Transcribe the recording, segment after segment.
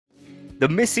The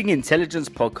Missing Intelligence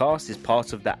podcast is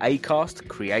part of the Acast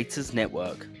Creators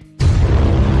Network.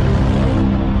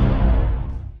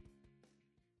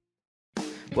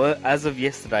 Well, as of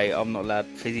yesterday, I'm not allowed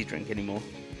fizzy drink anymore.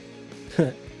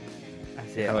 That's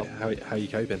it. How are you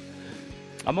coping?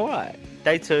 I'm alright.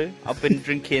 Day 2, I've been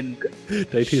drinking...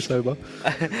 Day 2 sober.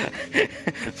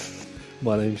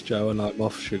 My name's Joe and I'm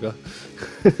off sugar.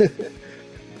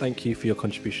 Thank you for your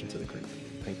contribution to the group.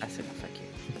 Thank you. That's enough, thank you.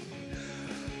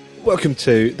 Welcome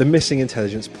to the Missing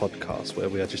Intelligence podcast, where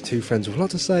we are just two friends with a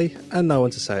lot to say and no one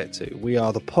to say it to. We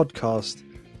are the podcast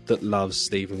that loves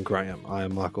Stephen Graham. I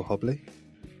am Michael Hobley,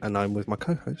 and I'm with my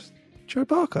co-host, Joe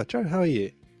Barker. Joe, how are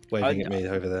you? Waving at me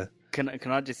over there. Can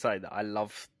I just say that I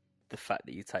love the fact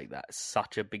that you take that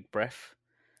such a big breath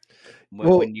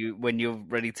when you're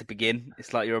ready to begin.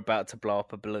 It's like you're about to blow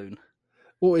up a balloon.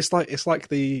 Well, it's like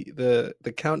the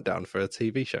countdown for a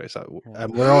TV show. So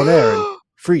we're on air in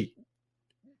 3.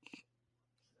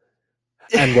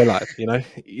 And we're live, you know?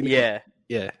 Yeah.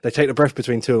 Yeah. They take the breath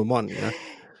between 2 and 1, you know?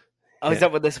 Oh, is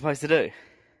that what they're supposed to do?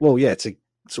 Well, yeah, to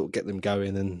sort of get them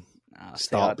going and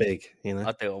start big, you know?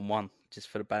 I'd do it on 1, just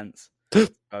for the bands. Go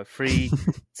 3,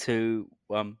 2,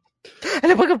 1. And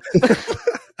then welcome!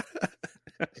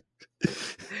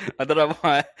 I don't know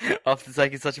why, after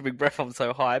taking such a big breath, I'm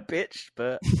so high-pitched,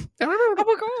 but... Oh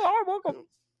my god, welcome!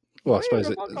 Well, I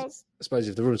suppose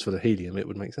if the room's full of helium, it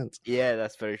would make sense. Yeah,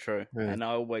 that's very true. Yeah. And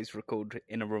I always record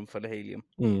in a room full of helium.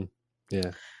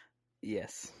 Yeah.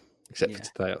 Yes. Except for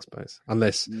today, I suppose.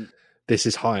 Unless this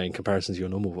is high in comparison to your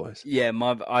normal voice. Yeah,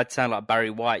 I'd sound like Barry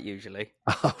White usually.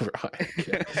 Oh, right.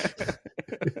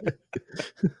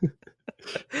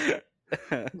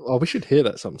 Oh, we should hear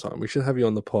that sometime. We should have you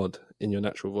on the pod in your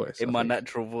natural voice. In my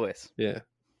natural voice. Yeah.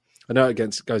 I know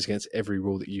it goes against every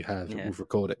rule that you have with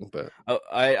recording, but... Oh,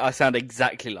 I sound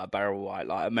exactly like Barry White,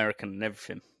 like American and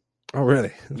everything. Oh,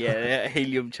 really? Yeah,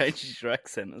 helium changes your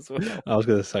accent as well. I was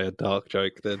going to say a dark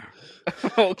joke then.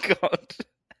 Oh, God.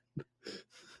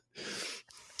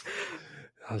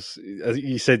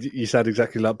 You said you sound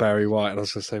exactly like Barry White, and I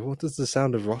was going to say, what does the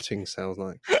sound of rotting sound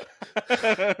like?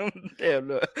 Yeah,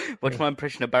 look. What's my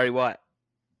impression of Barry White?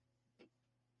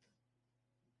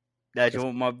 Now, do you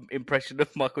want my impression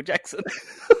of Michael Jackson?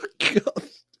 Oh, God.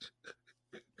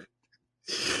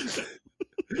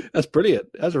 That's brilliant.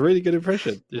 That's a really good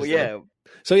impression. Well, yeah.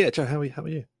 So, yeah, Joe, how are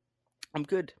you? I'm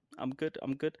good.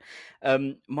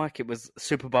 Mike, it was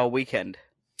Super Bowl weekend.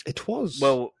 It was.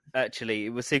 Well, actually,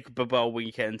 it was Super Bowl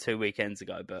weekend 2 weekends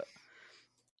ago, but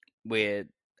we're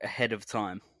ahead of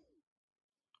time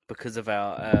because of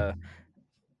our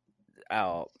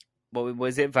what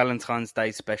was it, Valentine's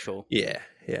Day special? Yeah.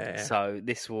 So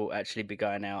this will actually be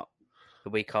going out the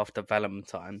week after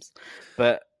Valentine's,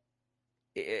 but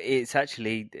it's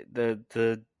actually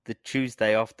the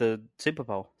Tuesday after Super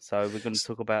Bowl. So we're going to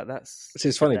talk about that.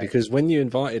 It's funny because when you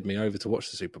invited me over to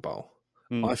watch the Super Bowl,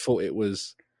 I thought it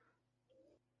was...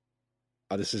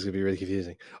 Oh, this is going to be really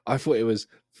confusing. I thought it was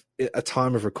a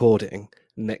time of recording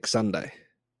next Sunday.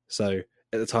 So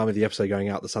at the time of the episode going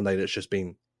out, the Sunday that's just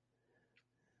been...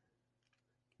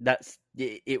 That's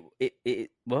it.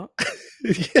 What?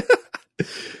 Yeah.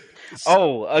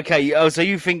 Oh, okay. Oh, so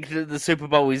you think that the Super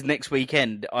Bowl is next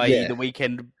weekend, i.e., the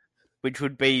weekend, which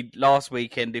would be last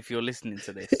weekend if you're listening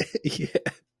to this?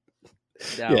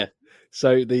 Yeah.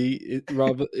 So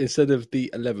instead of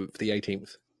the 11th, the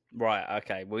 18th. Right.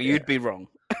 Okay. Well, you'd be wrong.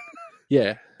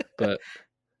 Yeah, but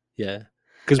yeah,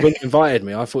 because when you invited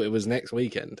me, I thought it was next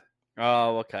weekend.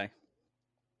 Oh, okay.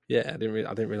 Yeah, I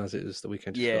didn't realize it was the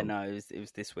weekend. Yeah, no, it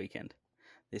was this weekend.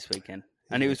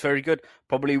 And it was very good.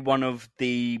 Probably one of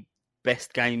the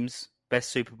best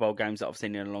Super Bowl games that I've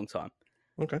seen in a long time.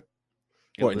 Okay.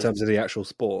 In terms of the actual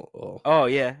sport? Or... Oh,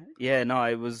 yeah. Yeah, no,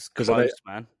 it was close,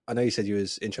 man. I know you said you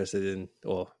was interested in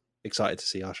or excited to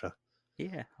see Usher.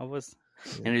 Yeah, I was.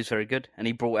 Yeah. And it was very good. And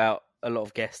he brought out a lot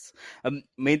of guests.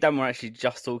 Me and Dan were actually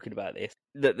just talking about this.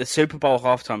 That the Super Bowl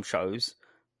halftime shows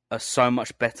are so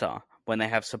much better when they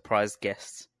have surprise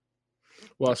guests.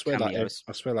 Well, I swear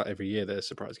like every year there's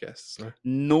surprise guests. No?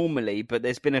 Normally, but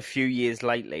there's been a few years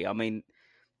lately. I mean,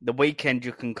 the weekend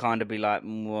you can kind of be like,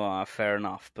 well, fair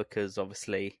enough, because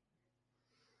obviously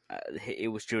it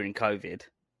was during COVID.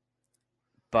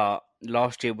 But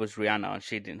last year was Rihanna, and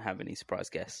she didn't have any surprise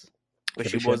guests. But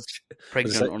she was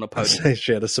pregnant on a podium.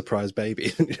 She had a surprise baby.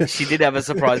 She did have a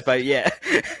surprise baby, yeah.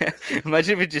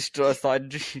 Imagine if it just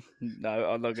started... No,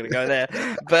 I'm not going to go there.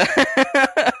 But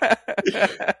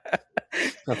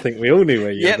I think we all knew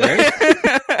where you were going.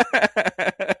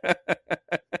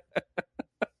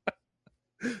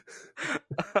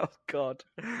 Oh, God.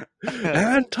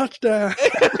 And touchdown.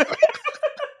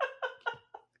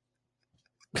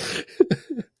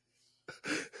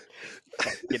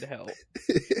 fucking hell.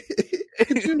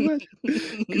 Could you imagine?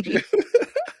 Could you?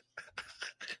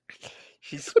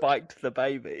 She spiked the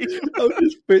baby. I'm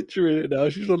just picturing it now.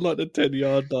 She's on like the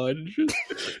 10-yard line and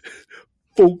just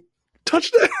full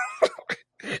touchdown.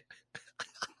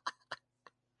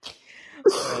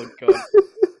 Oh god.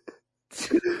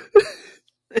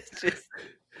 It's just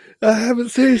I haven't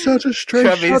seen such a strange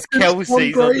Travis shot since Tom Kelce's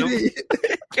on Brady.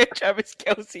 Travis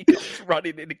Kelce comes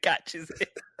running in and catches it.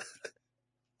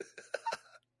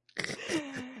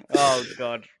 Oh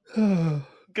god.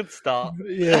 Good start.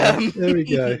 Yeah, there we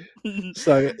go.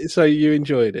 So you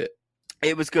enjoyed it?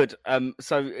 It was good.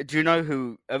 So do you know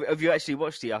who? Have you actually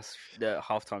watched the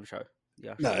halftime show?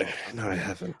 Yeah. No, I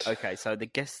haven't. Okay, so the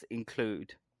guests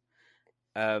include.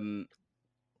 Good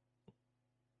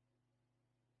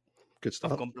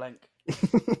start. I've gone blank.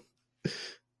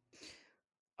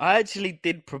 I actually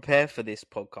did prepare for this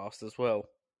podcast as well.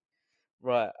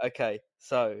 Right. Okay.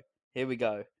 So here we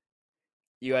go.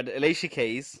 You had Alicia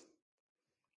Keys.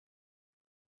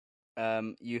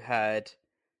 You had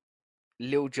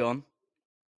Lil Jon,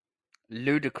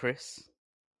 Ludacris,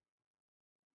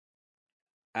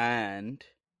 and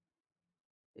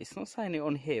it's not saying it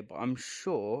on here, but I'm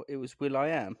sure it was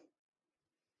will.i.am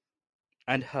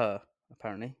and her.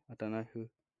 Apparently, I don't know who.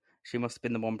 She must have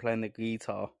been the one playing the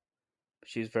guitar.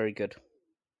 She was very good.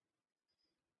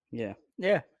 Yeah,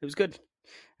 it was good.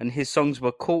 And his songs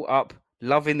were Caught Up,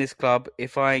 Loving This Club,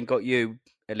 If I Ain't Got You.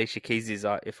 Alicia Keys is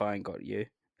If I Ain't Got You.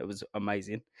 It was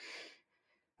amazing.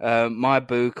 My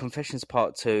Boo, Confessions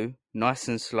Part 2, Nice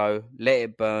and Slow, Let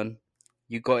It Burn,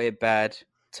 You Got It Bad,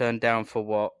 Turn Down for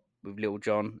What with Lil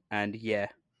Jon, and Yeah,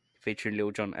 featuring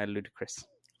Lil Jon and Ludacris.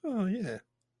 Oh yeah.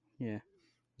 Yeah.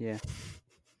 Yeah.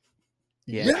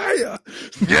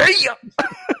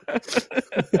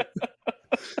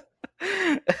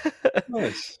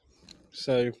 Nice.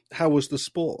 So, how was the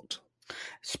sport?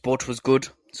 Sport was good.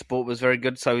 Sport was very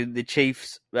good. So the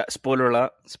Chiefs. Spoiler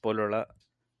alert!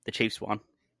 The Chiefs won.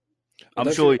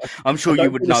 I'm sure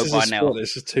you would know by now.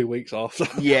 This is 2 weeks after.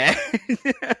 Yeah,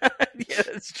 yeah,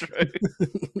 that's true.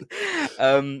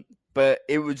 But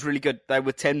it was really good. They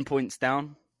were 10 points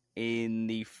down in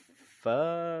the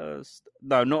first.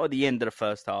 No, not at the end of the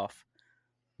first half.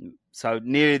 So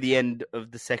near the end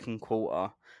of the second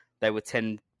quarter, they were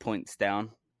 10 points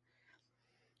down.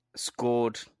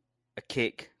 Scored a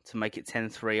kick to make it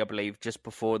 10-3, I believe, just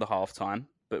before the halftime,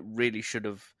 but really should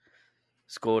have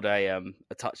scored a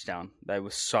touchdown. They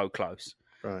were so close.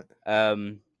 Right.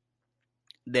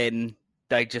 Then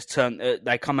they just turned.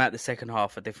 They come out the second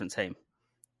half a different team.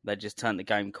 They just turned the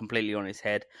game completely on its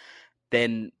head.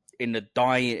 Then in the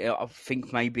dying, I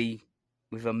think maybe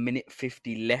with a minute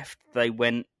 50 left, they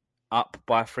went up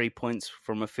by 3 points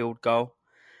from a field goal.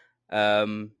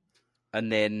 And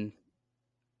then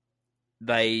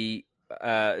the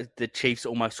Chiefs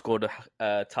almost scored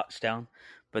a touchdown,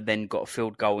 but then got a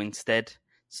field goal instead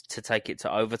to take it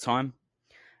to overtime.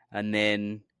 And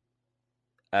then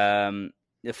the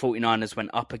 49ers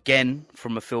went up again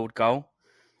from a field goal.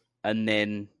 And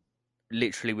then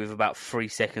literally with about 3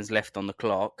 seconds left on the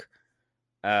clock,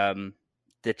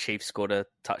 the Chiefs scored a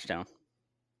touchdown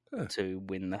to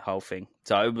win the whole thing.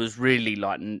 So it was really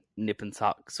like nip and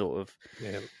tuck sort of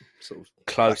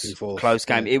close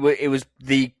game. Yeah. It was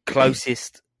the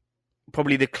closest,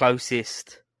 probably the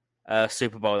closest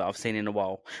Super Bowl that I've seen in a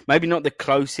while. Maybe not the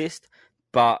closest,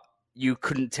 but you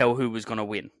couldn't tell who was going to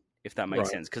win, if that makes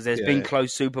sense. Because there's been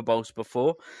close Super Bowls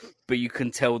before, but you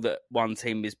can tell that one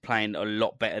team is playing a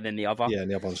lot better than the other. Yeah,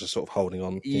 and the other one's just sort of holding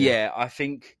on. Yeah, I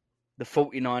think the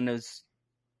 49ers,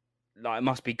 like, it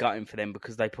must be gutting for them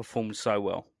because they performed so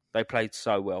well. They played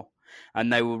so well.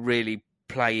 And they were really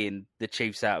playing the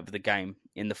Chiefs out of the game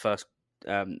in the first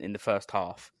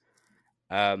half.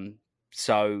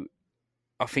 So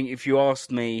I think if you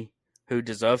asked me who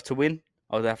deserved to win,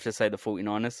 I would have to say the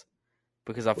 49ers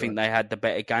because I think they had the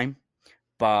better game.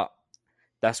 But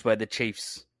that's why the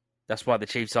Chiefs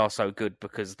are so good,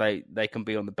 because they can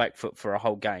be on the back foot for a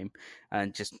whole game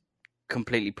and just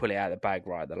completely pull it out of the bag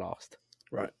right at the last.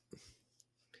 Right.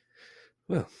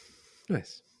 Well,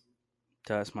 nice.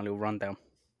 So that's my little rundown.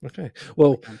 Okay.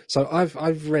 Well, so I've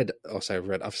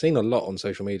seen a lot on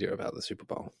social media about the Super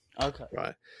Bowl. Okay.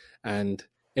 Right. And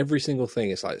every single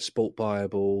thing is like Sport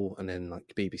Bible and then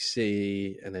like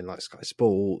BBC and then like Sky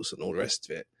Sports and all the rest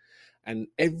of it. And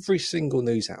every single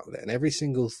news outlet and every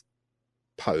single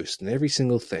post and every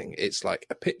single thing, it's like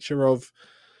a picture of,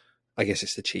 I guess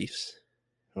it's the Chiefs,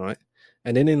 right?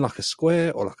 And then in like a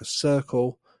square or like a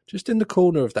circle, just in the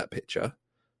corner of that picture,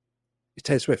 is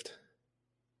Taylor Swift.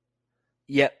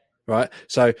 Yep. Right.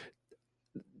 So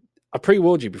I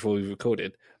pre-warned you before we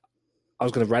recorded. I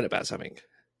was going to rant about something.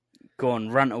 Go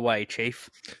on, rant away, Chief.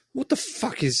 What the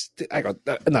fuck is... Hang on.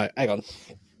 No, hang on.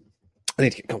 I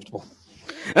need to get comfortable.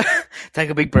 Take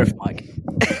a big breath, Mike.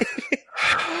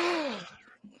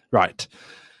 Right.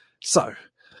 So,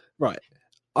 right.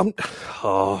 I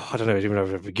don't know even where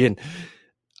to begin.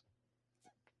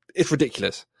 It's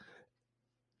ridiculous.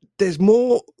 There's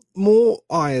more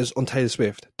eyes on Taylor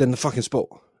Swift than the fucking sport,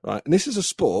 right? And this is a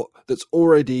sport that's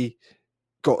already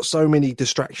got so many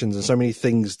distractions and so many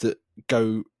things that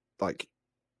go, like,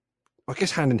 I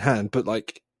guess hand in hand, but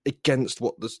like against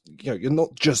what you're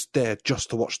not just there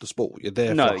just to watch the sport. You're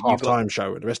there for a half-time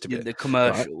show and the rest of it. The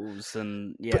commercials, right?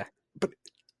 And yeah. But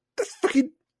that's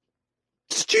fucking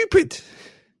stupid.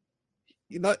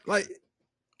 You know, like,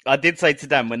 I did say to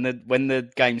Dan when the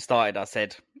game started, I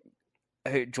said,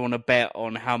 "Do you want to bet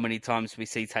on how many times we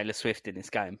see Taylor Swift in this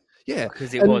game?" Yeah,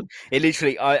 because it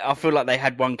literally. I feel like they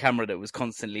had one camera that was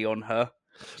constantly on her,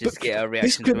 just to get her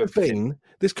reaction.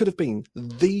 This could have been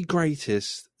the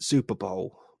greatest Super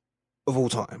Bowl of all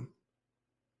time.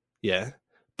 Yeah,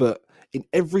 but in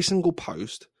every single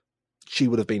post, she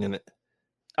would have been in it.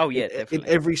 Oh yeah, definitely.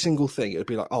 In every single thing, it would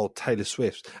be like, "Oh, Taylor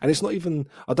Swift," and it's not even.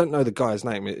 I don't know the guy's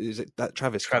name. Is it that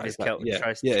Travis Kelce? Yeah.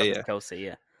 Kelce,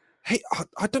 yeah. Hey,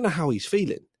 I don't know how he's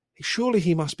feeling. Surely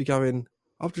he must be going,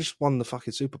 "I've just won the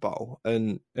fucking Super Bowl,"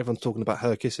 and everyone's talking about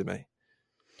her kissing me.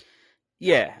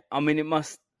 Yeah, I mean, it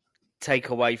must take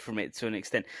away from it to an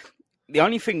extent. The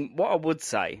only thing, what I would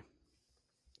say,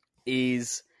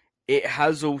 is it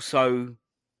has also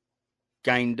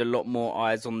gained a lot more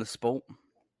eyes on the sport.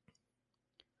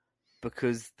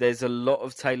 Because there's a lot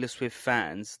of Taylor Swift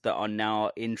fans that are now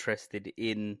interested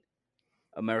in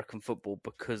American football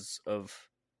because of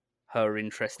her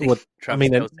interest in Travis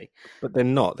Kelce. But they're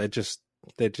not. They're just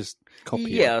copying.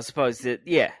 Yeah, I suppose that.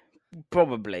 Yeah,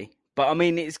 probably. But I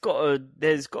mean, there's got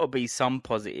to be some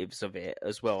positives of it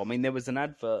as well. I mean, there was an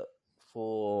advert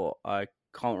for, I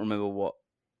can't remember what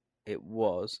it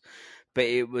was, but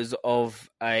it was of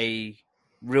a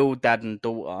real dad and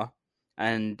daughter,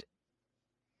 and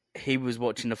he was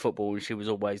watching the football and she was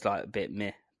always like a bit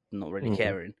meh, not really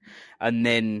caring. And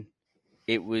then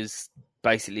it was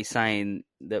basically saying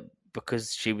that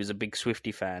because she was a big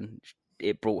Swiftie fan,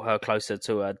 it brought her closer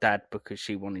to her dad because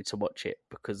she wanted to watch it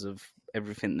because of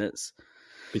everything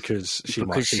because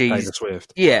she's Taylor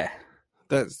Swift. Yeah.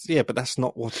 But that's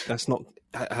not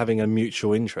having a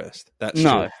mutual interest. That's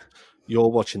just, you're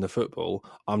watching the football.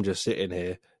 I'm just sitting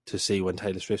here to see when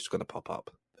Taylor Swift's going to pop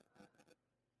up.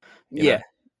 You know?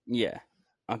 Yeah,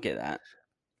 I get that.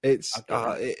 It's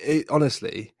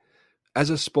honestly, as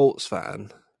a sports fan,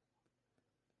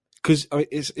 because I mean,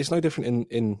 it's no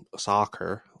different in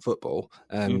soccer, football,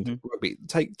 and rugby.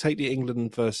 Take the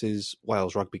England versus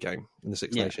Wales rugby game in the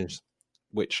Six Nations,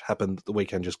 which happened the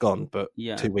weekend just gone, but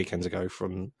 2 weekends ago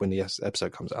from when the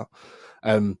episode comes out.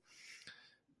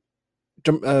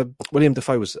 William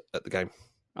Dafoe was at the game.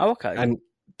 Oh, okay. And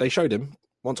they showed him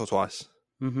once or twice,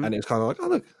 and it was kind of like, oh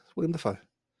look, it's William Dafoe.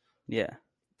 Yeah,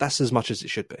 that's as much as it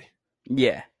should be.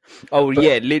 Yeah. Oh,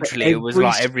 but, literally, it was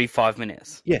like every 5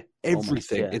 minutes. Yeah,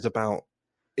 everything is about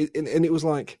it, and it was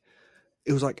like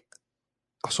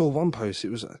I saw one post. It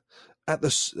was at the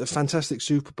fantastic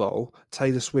Super Bowl.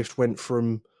 Taylor Swift went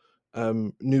from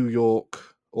New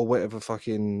York or whatever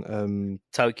fucking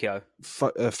Tokyo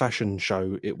fashion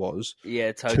show it was.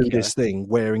 Yeah, Tokyo. To this thing,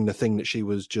 wearing the thing that she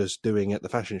was just doing at the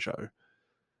fashion show.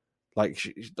 Like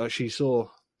she saw.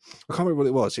 I can't remember what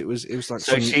it was. It was like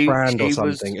some brand or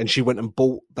something, and she went and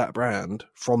bought that brand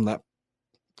from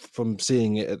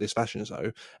seeing it at this fashion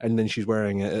show, and then she's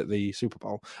wearing it at the Super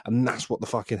Bowl, and that's what the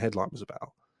fucking headline was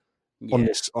about. Yeah. On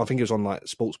this, I think it was on like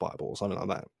Sports Bible or something like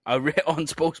that. I read it on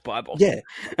Sports Bible. Yeah,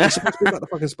 it's supposed to be about the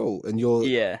fucking sport, and you're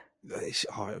I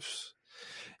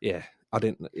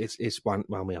didn't. It's wound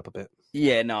me up a bit.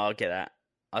 Yeah, no, I get that.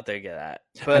 I do get that.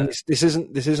 But and this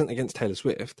isn't against Taylor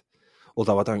Swift.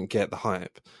 Although I don't get the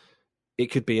hype,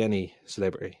 it could be any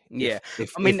celebrity. Yeah,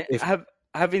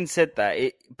 having said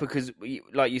that, because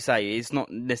like you say, it's not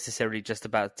necessarily just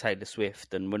about Taylor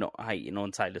Swift, and we're not hating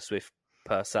on Taylor Swift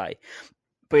per se,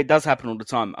 but it does happen all the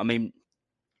time. I mean,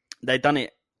 they've done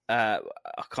it. I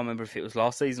can't remember if it was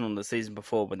last season or the season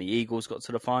before when the Eagles got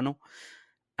to the final,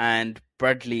 and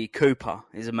Bradley Cooper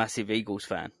is a massive Eagles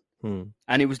fan, and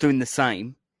he was doing the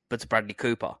same, but to Bradley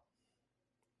Cooper.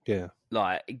 Yeah.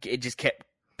 Like, it just kept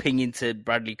pinging to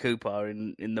Bradley Cooper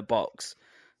in the box,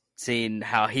 seeing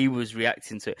how he was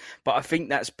reacting to it. But I think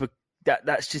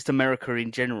that's just America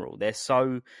in general. They're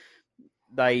so...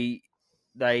 They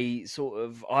sort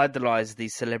of idolize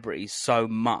these celebrities so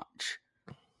much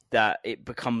that it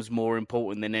becomes more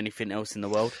important than anything else in the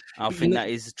world. I think that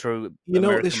is true American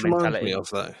mentality. What this reminds me of,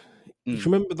 though? You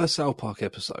remember the South Park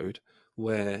episode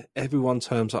where everyone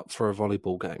turns up for a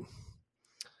volleyball game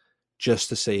just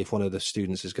to see if one of the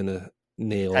students is going to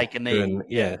kneel? Take a knee,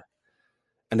 yeah.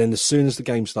 And then as soon as the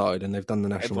game started and they've done the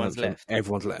national Everyone's anthem, left.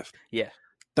 everyone's left. Yeah.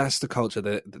 That's the culture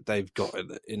that they've got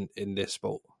in this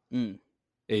sport.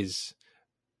 Is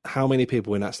how many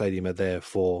people in that stadium are there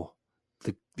for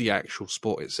the actual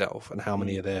sport itself, and how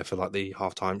many are there for like the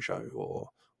halftime show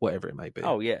or whatever it may be.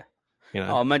 Oh yeah, you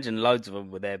know, I imagine loads of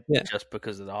them were there just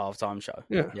because of the halftime show.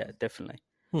 Yeah, definitely.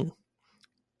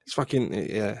 It's fucking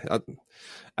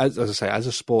as I say, as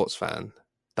a sports fan,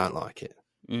 don't like it.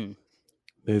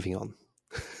 Moving on.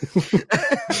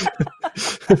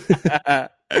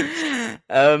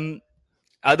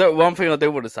 One thing I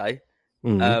do want to say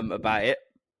about it.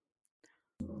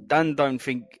 Dan don't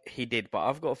think he did, but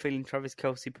I've got a feeling Travis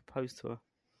Kelce proposed to her.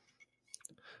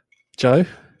 Joe?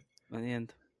 At the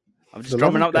end. I'm just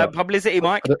drumming up that publicity,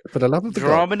 Mike. For the love of the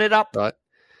drumming God. It up. Right.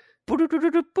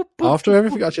 After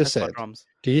everything I just said,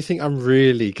 do you think I'm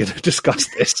really going to discuss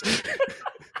this?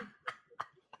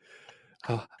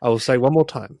 I will say one more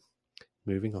time.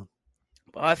 Moving on.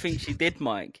 But I think she did,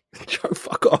 Mike. Joe,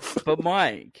 fuck off. But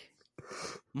Mike,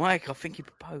 I think he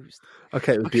proposed.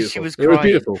 Okay, it was beautiful. She was crying. It was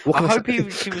beautiful. I hope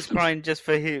she was crying just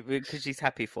for him because she's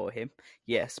happy for him.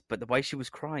 Yes, but the way she was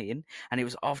crying, and it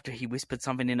was after he whispered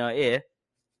something in her ear.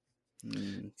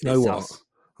 You know what?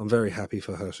 I'm very happy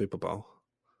for her Super Bowl,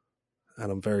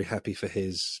 and I'm very happy for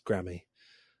his Grammy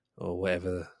or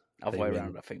whatever. Other way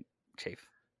around, I think, Chief.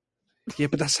 Yeah,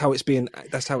 but that's how it's being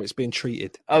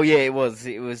treated. Oh yeah, it was.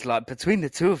 It was like between the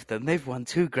two of them, they've won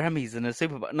 2 Grammys and a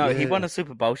Super Bowl. No, he won a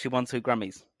Super Bowl. She won 2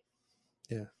 Grammys.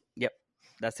 Yeah. Yep.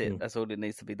 That's it. That's all that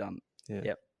needs to be done. Yeah.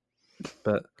 Yep.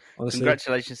 But honestly,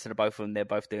 congratulations to the both of them. They're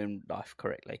both doing life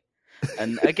correctly.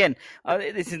 And again,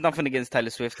 this is nothing against Taylor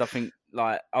Swift. I think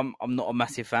I'm not a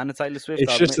massive fan of Taylor Swift.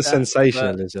 It's just a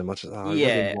sensationalism. But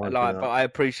I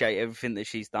appreciate everything that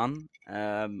she's done.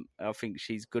 I think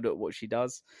she's good at what she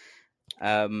does.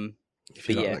 If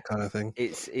you like that kind of thing,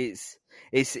 it's as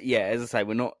I say,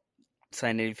 we're not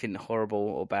saying anything horrible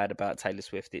or bad about Taylor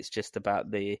Swift. It's just about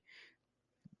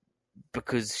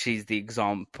because she's the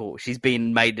example. She's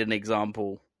been made an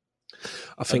example.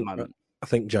 I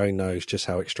think Joe knows just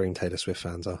how extreme Taylor Swift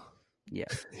fans are. Yeah,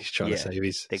 he's trying to save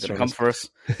his. They're gonna come for us.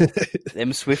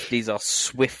 Them Swifties are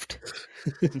swift.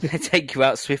 They take you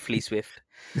out swiftly, Swift.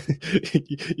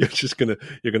 You're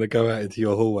gonna go out into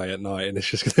your hallway at night, and it's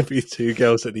just gonna be 2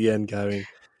 girls at the end going,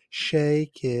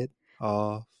 "Shake it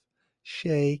off,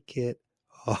 shake it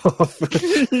off,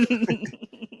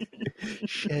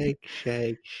 shake,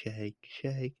 shake, shake,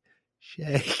 shake,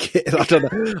 shake it." I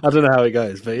don't know how it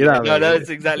goes, but you know. No, that's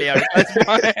exactly how it goes,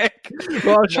 Mike.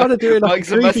 Well, I was trying to do it like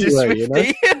a groovy way, you know.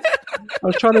 I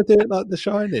was trying to do it like The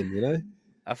Shining, you know.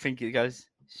 I think it goes,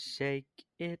 shake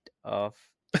it off.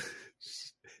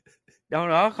 No,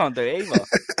 I can't do it either.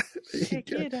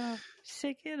 Shake it off,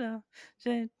 shake it off,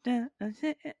 shake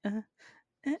it off.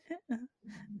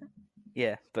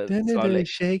 Yeah, but slowly.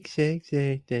 Shake, shake,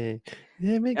 shake, shake.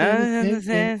 Shake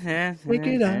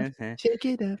it off, shake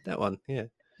it off. That one, yeah.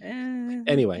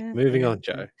 Anyway, moving on,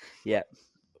 Joe. Yeah.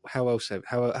 What else have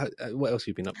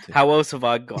you been up to? How else have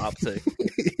I got up to?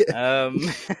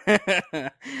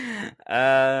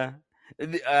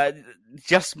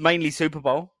 Just mainly Super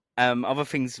Bowl. Other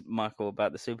things, Michael,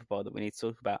 about the Super Bowl that we need to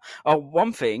talk about. Oh,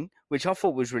 one thing which I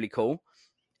thought was really cool.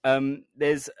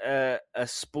 There's a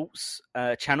sports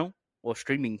channel or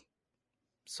streaming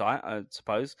site, I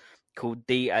suppose, called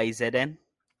DAZN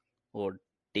or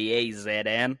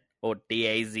DAZN or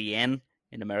DAZN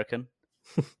in American.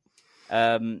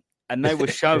 And they were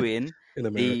showing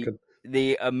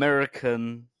the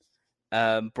American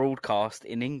broadcast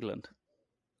in England.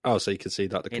 Oh, so you could see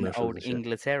that the in commercials old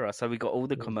Inglaterra. So we got all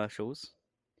the commercials,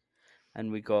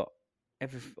 and we got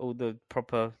all the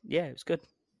proper. Yeah, it was good.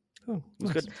 Oh, it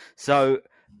was good. So,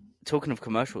 talking of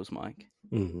commercials, Mike,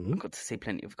 I got to see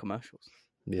plenty of commercials.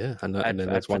 Yeah, and then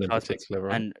there's one in particular,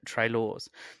 right? And trailers.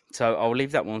 So I'll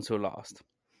leave that one until last.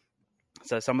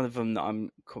 So some of them that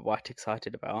I'm quite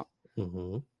excited about.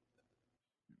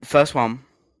 First one,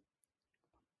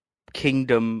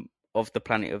 Kingdom of the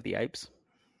Planet of the Apes.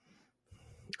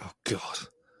 Oh God!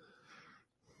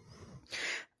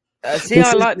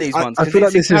 I like these ones. I feel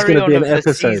like this is going to be an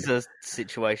episode. Caesar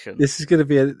situation. This is going to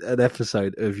be an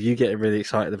episode of you getting really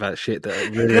excited about shit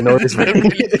that really annoys me. Really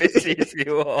pisses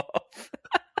you off.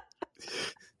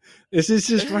 This is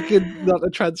just fucking like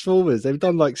the Transformers. They've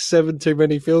done like 7 too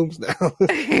many films now.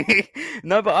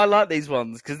 No, but I like these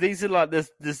ones because these are like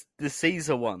the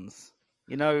Caesar ones.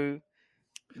 You know,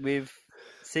 with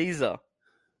Caesar.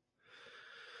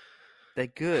 They're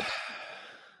good.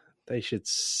 They should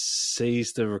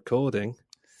seize the recording.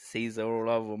 Caesar all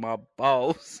over my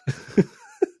balls.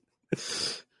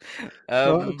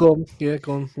 All right, go on. Yeah,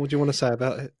 go on. What do you want to say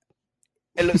about it?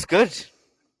 It looks good.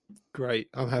 Great.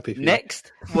 I'm happy for you.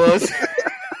 Next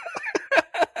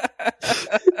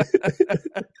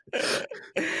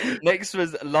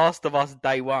was Last of Us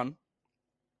Day One.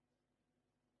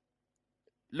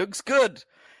 Looks good.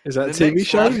 Is that a The TV next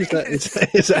show? one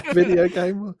Is that a video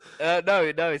game?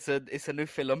 No, it's a new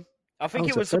film. I think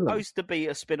it's it a was film. supposed to be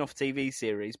a spin-off TV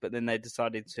series, but then they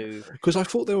decided to. Because I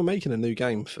thought they were making a new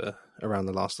game for around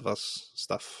the Last of Us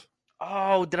stuff.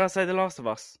 Oh, did I say The Last of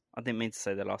Us? I didn't mean to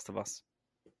say The Last of Us.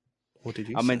 What did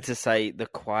you I say? meant to say The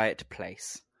Quiet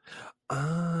Place.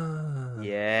 Ah.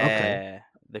 Yeah, Okay.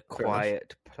 The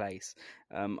Quiet Place.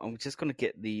 I'm just going to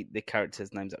get the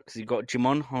characters' names up because you've got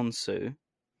Jimon Honsu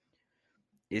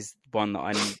is one that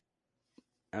I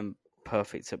am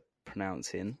perfect at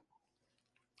pronouncing.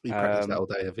 You practiced that all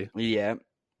day, have you? Yeah.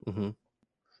 Mm-hmm.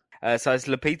 So it's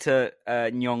Lupita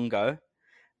Nyong'o,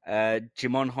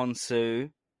 Jimon Honsu,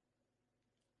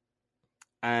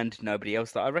 and nobody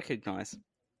else that I recognise.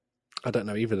 I don't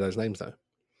know either of those names though.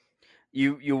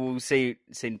 You will seen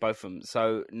both of them.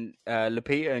 So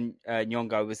Lupita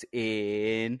Nyong'o was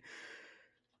in.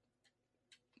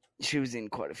 She was in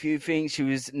quite a few things. She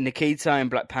was Nikita in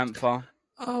Black Panther.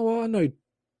 Oh, well, I know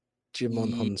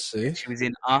Jimon Honsu. She was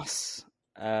in Us.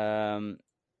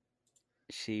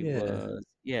 She Yeah. was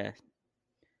Yeah.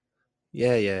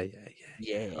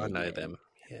 I know them.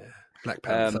 Yeah. Black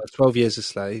Panther, 12 Years a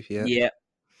Slave. Yeah. Yeah.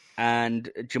 And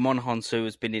Jimon Honsu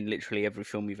has been in literally every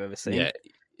film you've ever seen.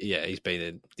 Yeah, he's been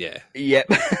in. Yeah.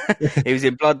 Yep. He was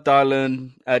in Blood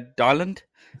Diamond,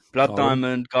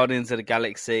 Guardians of the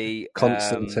Galaxy,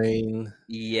 Constantine.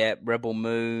 Rebel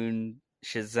Moon,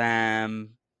 Shazam,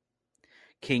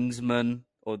 Kingsman,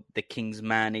 or the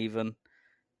Kingsman even.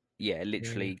 Yeah,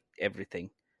 literally everything.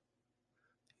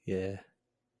 Yeah.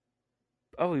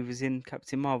 Oh, he was in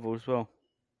Captain Marvel as well.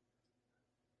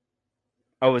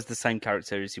 Oh, was the same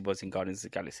character as he was in Guardians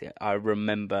of the Galaxy. I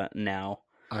remember now.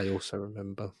 I also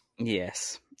remember.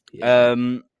 Yes. Yeah.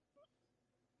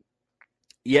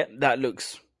 That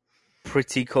looks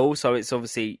pretty cool. So it's a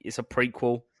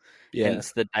prequel. Yeah.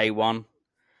 Hence the Day One.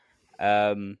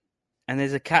 And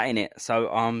there's a cat in it, so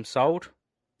I'm sold.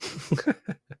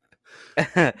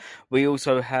 We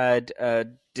also had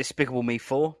Despicable Me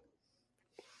 4.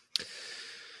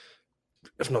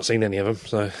 I've not seen any of them,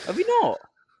 so. Have you not?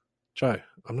 Joe,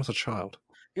 I'm not a child.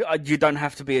 You don't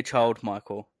have to be a child,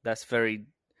 Michael. That's very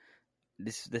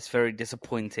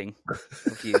disappointing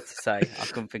of you to say. I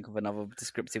couldn't think of another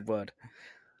descriptive word.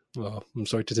 Well, I'm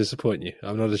sorry to disappoint you.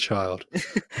 I'm not a child.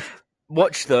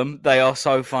 Watch them. They are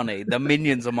so funny. The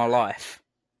Minions are my life.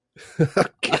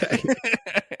 Okay.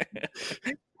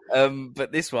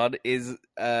 But this one is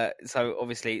so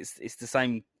obviously it's the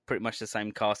same, pretty much the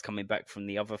same cast coming back from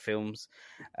the other films,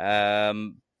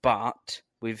 but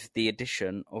with the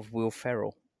addition of Will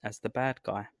Ferrell as the bad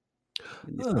guy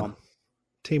in this one.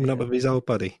 Teaming up with his old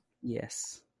buddy.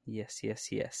 Yes.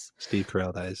 Steve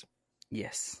Carell, that is.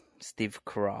 Yes, Steve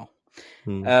Carell.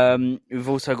 Hmm. We've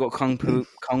also got Kung Fu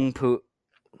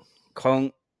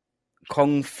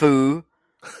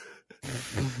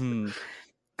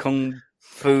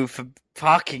for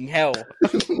fucking hell.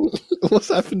 What's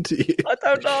happened to you? I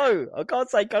don't know. I can't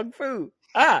say Kung Fu.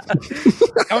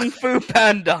 Kung Fu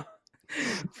Panda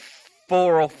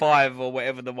 4 or 5 or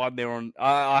whatever the one they're on.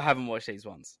 I haven't watched these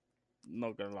ones.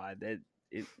 Not gonna lie,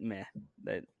 meh.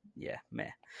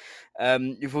 Meh.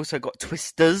 You've also got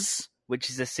Twisters,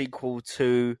 which is a sequel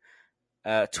to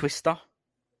Twister.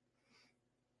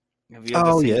 Have you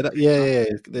ever seen yeah.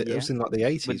 It was in like the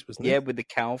 80s, wasn't it? Yeah, with the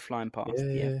cow flying past.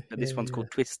 Yeah. But this one's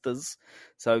called Twisters.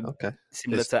 So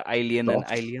similar to Alien and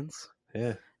Aliens.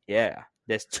 Yeah. Yeah.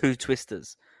 There's 2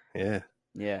 Twisters. Yeah.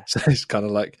 Yeah. So it's kind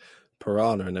of like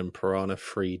Piranha and then Piranha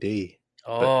 3D.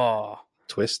 Oh.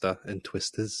 Twister and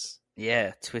Twisters.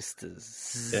 Yeah,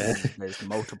 Twisters. Yeah. There's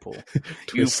multiple.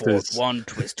 You thought one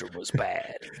Twister was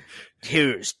bad.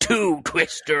 Here's 2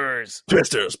 Twisters.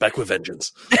 Twisters, back with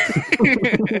vengeance.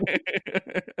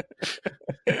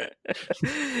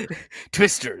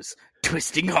 Twisters,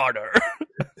 twisting harder.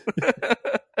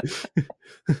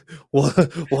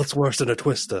 What's worse than a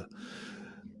twister?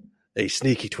 A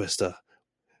sneaky twister.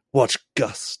 Watch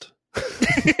Gust.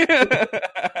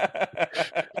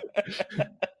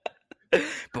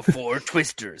 Before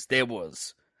Twisters, there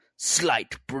was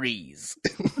Slight Breeze.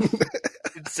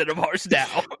 Instead of harsh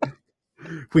now.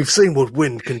 We've seen what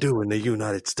wind can do in the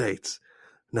United States.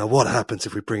 Now what happens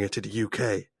if we bring it to the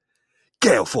UK?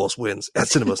 Gale Force winds at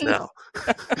cinemas now.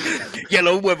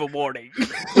 Yellow weather warning.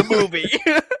 The movie.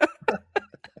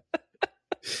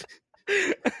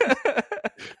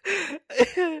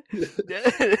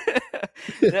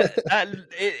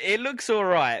 It looks all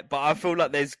right, but I feel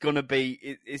like there's gonna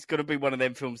be it's gonna be one of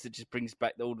them films that just brings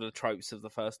back all the tropes of the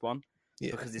first one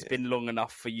Yeah, because it's been long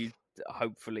enough for you,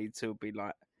 hopefully, to be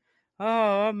like,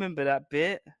 oh, I remember that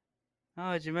bit.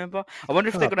 Oh, do you remember? I wonder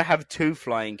if they're gonna have two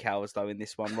flying cows though in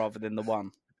this one rather than the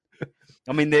one.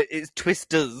 I mean, it's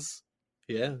twisters.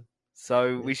 yeah.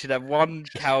 So we should have one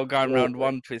cow going around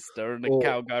one twister and a or-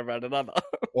 cow going around another.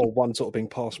 Or one sort of being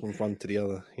passed from one to the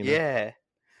other. You know? Yeah.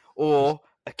 Or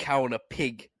a cow and a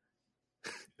pig.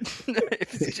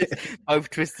 If it's just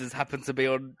both twisters happen to be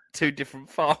on two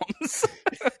different farms.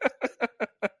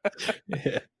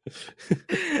 Yeah.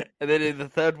 And then in the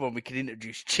third one, we can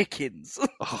introduce chickens.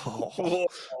 Oh.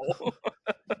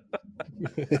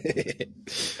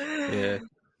 Yeah.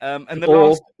 And the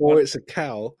last or one, it's a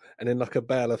cow and then like a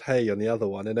bale of hay on the other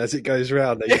one, and as it goes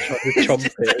round, they try to chomp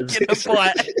it's taking a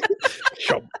bite.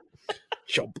 Chomp,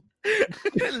 chomp.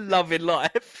 Loving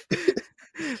life.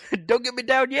 Don't get me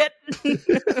down yet.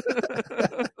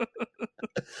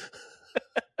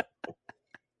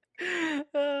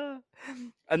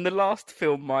 And the last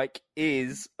film, Mike,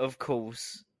 is of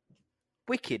course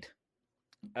Wicked.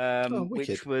 Wicked.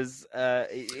 Which was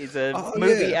is a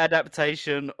movie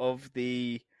adaptation of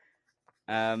the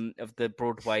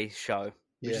Broadway show,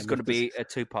 which is going to be a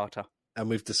two-parter. And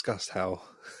we've discussed how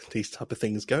these type of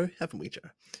things go, haven't we, Joe?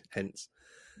 Hence,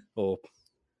 or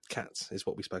Cats is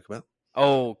what we spoke about.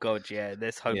 Oh God, yeah.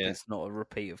 Let's hope it's not a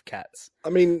repeat of Cats. I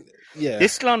mean, yeah.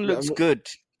 This one looks good.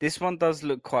 This one does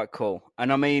look quite cool,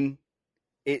 and I mean,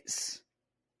 it's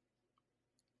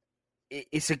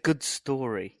a good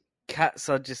story. Cats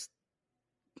are just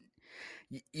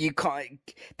you can't.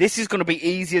 This is going to be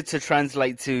easier to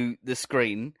translate to the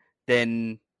screen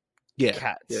than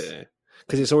Cats. Yeah,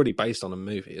 because it's already based on a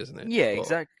movie, isn't it? Yeah,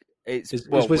 exactly. It's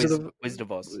Wizard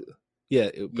of Oz. Yeah,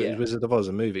 is Wizard of Oz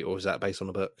a movie, or is that based on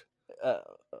a book?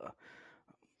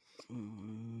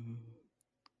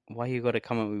 Why you got to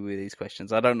come at me with these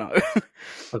questions? I don't know.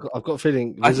 I've got a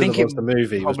feeling Wizard of Oz the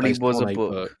movie was based on a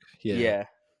book. Yeah.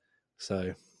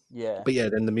 So. Yeah. But yeah,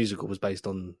 then the musical was based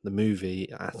on the movie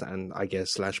and I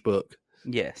guess / book.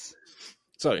 Yes.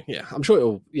 So yeah, I'm sure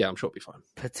it'll be fine.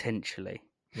 Potentially.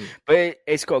 But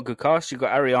it's got a good cast. You've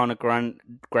got Ariana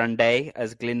Grande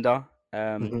as Glinda,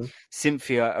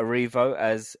 Cynthia Erivo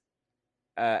as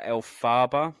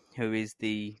Elphaba, who is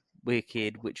the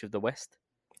Wicked Witch of the West.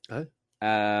 Oh.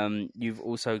 You've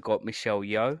also got Michelle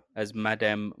Yeoh as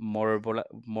Madame Morrible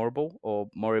or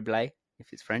Morrible,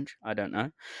 if it's French, I don't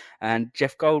know. And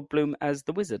Jeff Goldblum as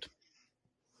the Wizard.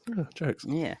 Oh, jokes.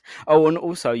 Yeah. Oh, and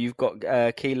also you've got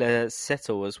Keela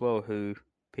Settle as well, who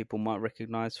people might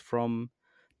recognise from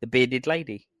The Bearded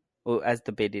Lady, or as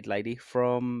the Bearded Lady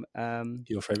from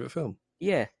your favourite film.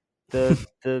 Yeah,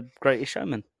 the Greatest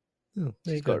Showman. Oh,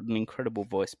 she's got an incredible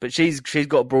voice, but she's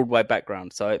got a Broadway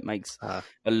background, so it makes a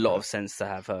lot of sense to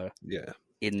have her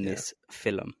in this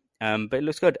film. But it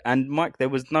looks good. And Mike, there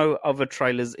was no other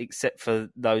trailers except for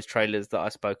those trailers that I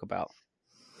spoke about.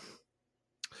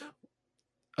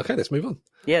 Okay, let's move on.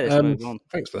 Yeah, let's move on.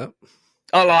 Thanks for that.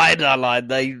 I lied.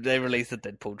 They released a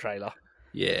Deadpool trailer.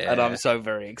 Yeah. And I'm so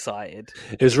very excited.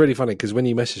 It was really funny because when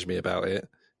you messaged me about it,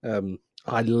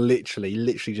 I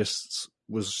literally just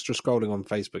was just scrolling on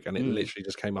Facebook and it literally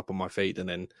just came up on my feed. And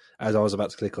then as I was about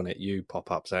to click on it, you pop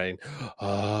up saying,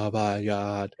 "Oh my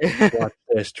God, watch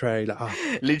this trailer."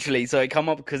 Literally. So it come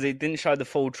up because it didn't show the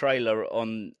full trailer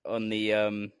on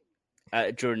the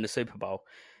during the Super Bowl.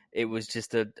 It was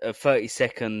just a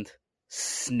 30-second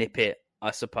snippet,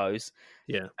 I suppose.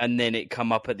 Yeah. And then it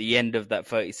come up at the end of that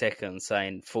 30 seconds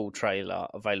saying full trailer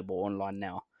available online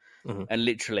now. Mm-hmm. And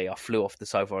literally, I flew off the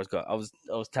sofa. I was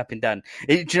tapping down.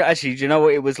 Actually, do you know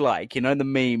what it was like? You know the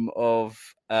meme of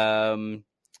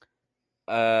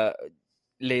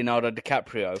Leonardo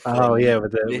DiCaprio. Oh yeah,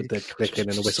 with the clicking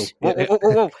and the whistle.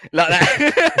 Whoa, like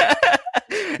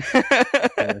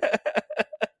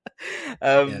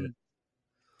that.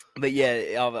 But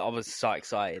yeah, I was so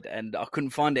excited, and I couldn't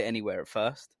find it anywhere at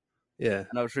first. Yeah,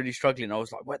 and I was really struggling. I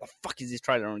was like, "Where the fuck is this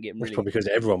trailer?" I'm getting really. That's probably because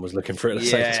everyone was looking for it at the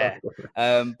same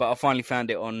time. But I finally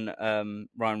found it on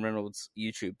Ryan Reynolds'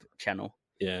 YouTube channel.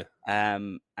 Yeah.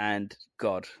 And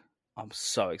God, I'm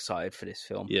so excited for this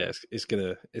film. Yeah, it's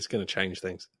gonna change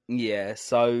things. Yeah.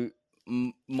 So,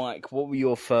 Mike, what were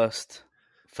your first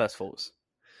thoughts?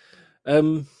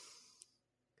 Well,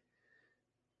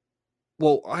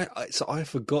 I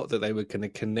forgot that they were going to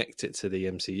connect it to the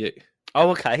MCU.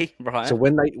 Oh, okay, right. So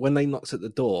when they knocked at the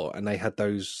door and they had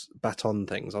those baton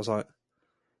things, I was like,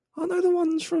 "Oh no, the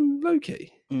ones from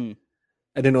Loki." Mm.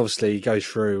 And then obviously he goes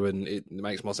through and it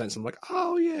makes more sense. I'm like,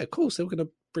 "Oh yeah, of course they were going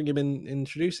to bring him in,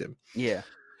 introduce him." Yeah.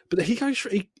 But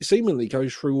he seemingly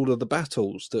goes through all of the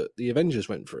battles that the Avengers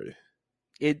went through.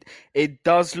 It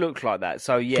does look like that.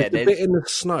 So yeah, The bit in the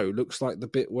snow looks like the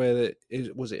bit where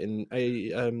was it in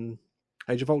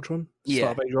Age of Ultron? yeah,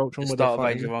 Start of Age of Ultron, the where they're start of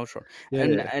fighting Age of there? Ultron. Yeah,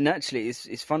 And yeah. and actually,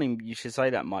 it's funny you should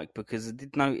say that, Mike, because I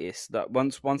did notice that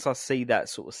once I see that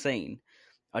sort of scene,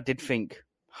 I did think,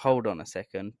 hold on a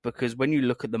second, because when you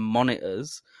look at the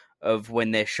monitors of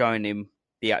when they're showing him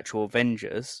the actual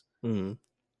Avengers, Mm.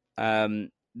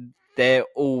 they're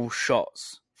all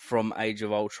shots from Age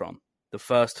of Ultron. The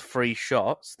first 3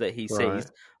 shots that he Right.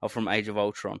 sees are from Age of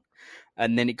Ultron,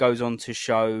 and then it goes on to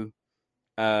show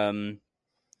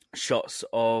shots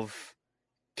of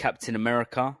Captain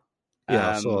America.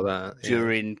 Yeah, I saw that. Yeah.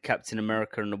 During Captain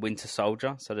America and the Winter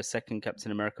Soldier, so the second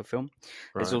Captain America film.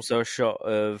 Right. There's also a shot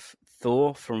of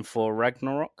Thor from Thor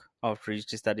Ragnarok after he's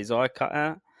just had his eye cut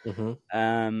out. Mm-hmm.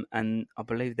 And I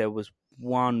believe there was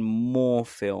one more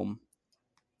film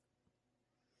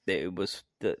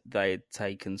that they had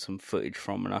taken some footage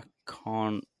from, and I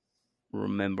can't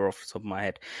remember off the top of my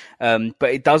head.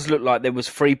 But it does look like there was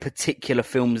 3 particular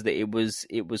films that it was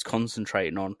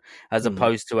concentrating on, as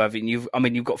opposed to having you've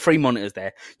got 3 monitors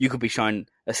there. You could be showing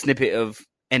a snippet of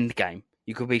Endgame.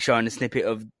 You could be showing a snippet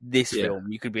of this film.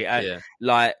 You could be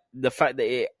like the fact that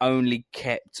it only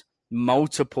kept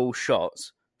multiple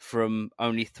shots from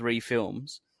only 3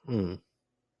 films.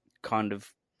 Kind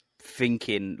of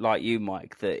thinking like you,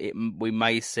 Mike, that we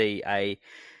may see a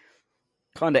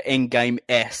kind of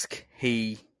Endgame-esque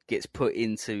he gets put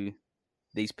into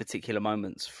these particular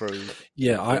moments through.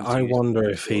 Yeah, I wonder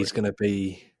if he's going to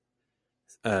be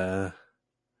sort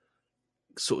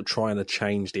of trying to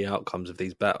change the outcomes of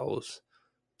these battles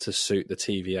to suit the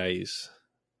TVA's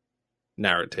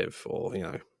narrative or,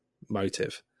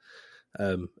 motive.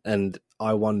 And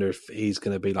I wonder if he's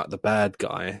going to be like the bad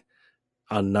guy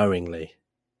unknowingly,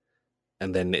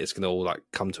 and then it's going to all like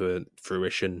come to a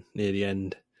fruition near the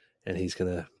end, and he's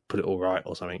going to put it all right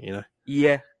or something,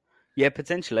 Yeah,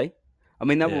 potentially. I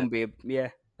mean, that wouldn't be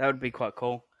that would be quite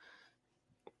cool.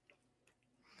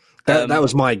 That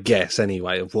was my guess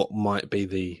anyway of what might be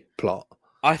the plot.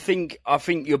 I think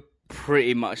you're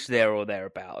pretty much there or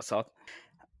thereabouts.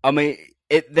 I mean,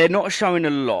 they're not showing a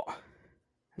lot.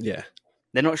 Yeah,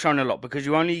 they're not showing a lot because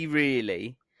you only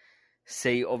really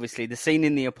see, obviously, the scene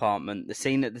in the apartment, the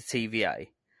scene at the TVA,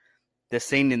 the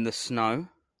scene in the snow,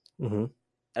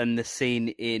 and the scene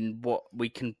in what we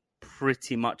can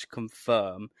pretty much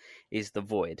confirm is the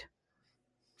Void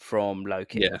from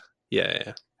Loki.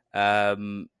 Yeah.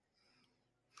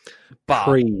 But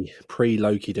pre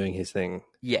Loki doing his thing.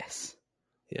 Yes.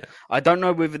 Yeah. I don't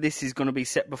know whether this is going to be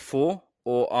set before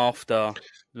or after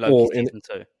Loki season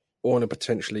 2. Or in a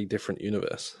potentially different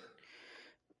universe.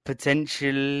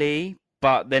 Potentially,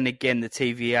 but then again, the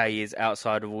TVA is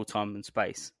outside of all time and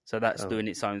space, so that's doing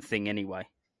its own thing anyway.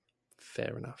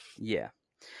 Fair enough. Yeah.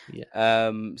 Yeah.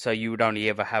 So you would only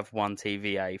ever have one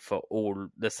TVA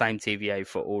for the same TVA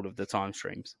for all of the time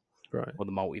streams, right? Or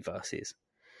the multiverses.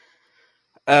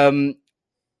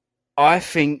 I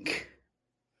think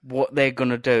what they're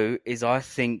gonna do is, I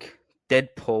think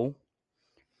Deadpool.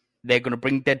 They're gonna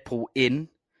bring Deadpool in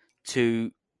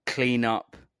to clean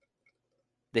up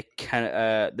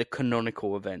the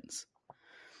canonical events.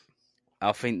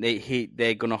 I think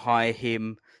they're going to hire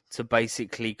him to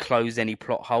basically close any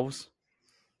plot holes.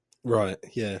 Right,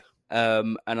 yeah.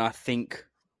 And I think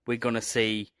we're going to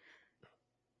see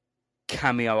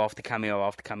cameo after cameo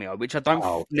after cameo, which I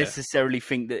don't necessarily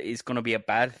think that is going to be a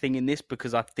bad thing in this,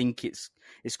 because I think it's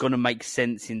going to make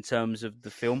sense in terms of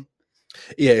the film.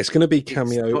 Yeah, it's going to be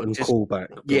cameo and callback.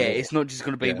 Yeah, it's not just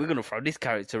going to be, we're going to throw this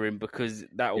character in because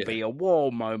that will be a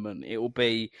war moment. It will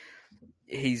be,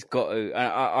 he's got to.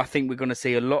 I think we're going to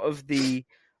see a lot of the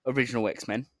original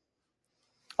X-Men.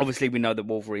 Obviously, we know that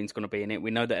Wolverine's going to be in it.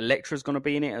 We know that Elektra's going to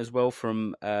be in it as well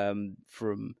from Ben.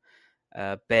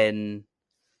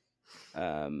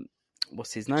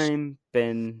 What's his name?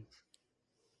 Ben.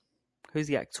 Who's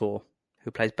the actor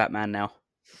who plays Batman now?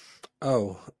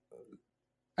 Oh,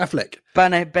 Affleck.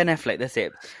 Ben Affleck, that's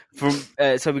it.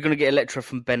 So we're going to get Elektra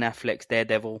from Ben Affleck's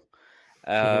Daredevil.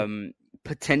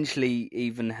 Potentially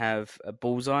even have a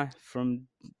Bullseye from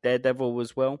Daredevil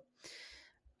as well.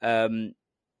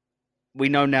 We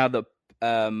know now that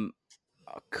I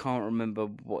can't remember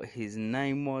what his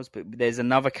name was, but there's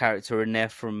another character in there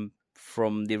from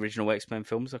the original X-Men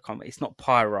films. It's not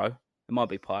Pyro. It might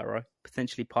be Pyro,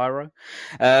 potentially Pyro,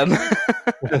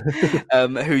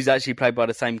 who's actually played by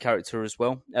the same character as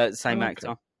well, same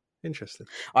actor. Interesting.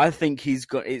 I think it's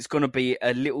going to be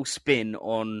a little spin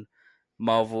on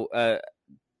Marvel.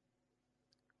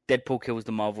 Deadpool kills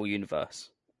the Marvel universe.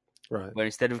 Right. where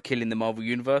instead of killing the Marvel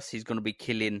Universe, he's going to be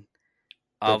killing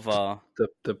The, other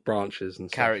the branches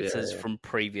and characters stuff. from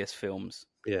previous films.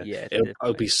 Yeah. Yeah,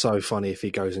 It'll be so funny if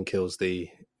he goes and kills the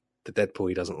Deadpool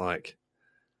he doesn't like.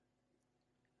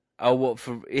 Oh, what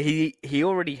for? He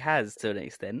already has to an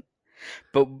extent,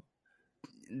 but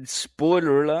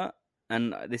spoiler alert,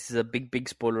 and this is a big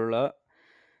spoiler alert.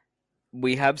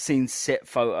 We have seen set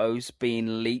photos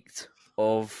being leaked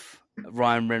of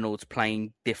Ryan Reynolds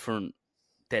playing different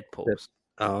Deadpools.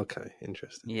 Oh, okay,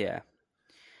 interesting. Yeah.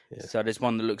 Yeah. So there's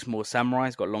one that looks more samurai.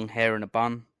 He's got long hair and a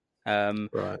bun.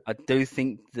 Right. I do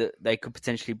think that they could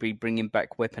potentially be bringing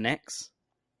back Weapon X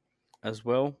as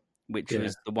well, which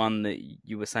was the one that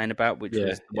you were saying about, which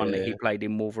was the one that he played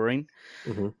in Wolverine.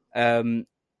 Mm-hmm.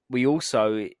 We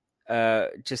also,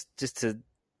 just to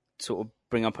sort of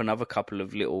bring up another couple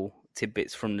of little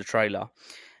tidbits from the trailer,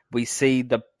 we see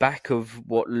the back of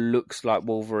what looks like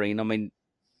Wolverine. I mean,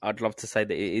 I'd love to say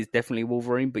that it is definitely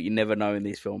Wolverine, but you never know in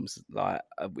these films. Like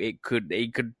it could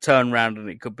turn around and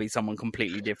it could be someone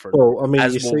completely different. Well, I mean,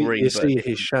 as you Wolverine, see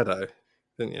his shadow,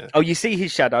 didn't you? Oh, you see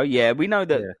his shadow. Yeah, we know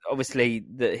that obviously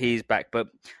that he's back, but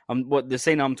what the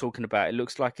scene I'm talking about, it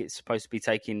looks like it's supposed to be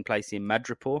taking place in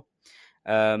Madripoor,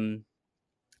 and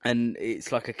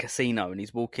it's like a casino, and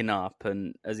he's walking up,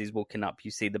 and as he's walking up, you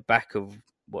see the back of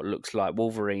what looks like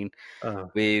Wolverine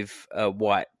with a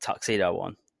white tuxedo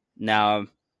on. Now,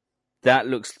 that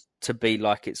looks to be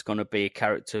like it's going to be a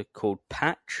character called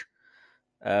Patch,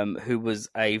 who was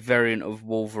a variant of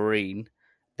Wolverine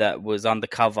that was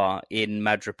undercover in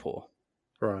Madripoor,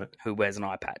 right? Who wears an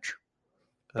eye patch,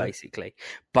 basically.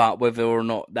 But whether or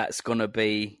not that's going to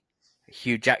be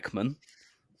Hugh Jackman,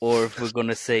 or if we're going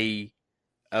to see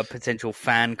a potential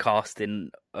fan casting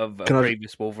of a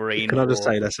previous Wolverine. Can I just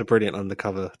say that's a brilliant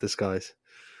undercover disguise?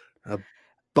 A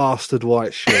bastard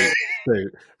white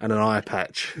suit and an eye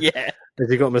patch. Yeah. Has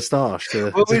he got a moustache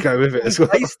to go with it as well?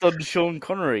 Based on Sean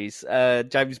Connery's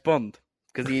James Bond,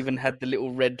 because he even had the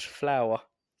little red flower.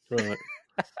 Right.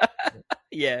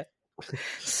 Yeah.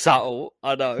 Subtle,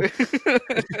 I know.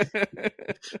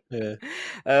 Yeah.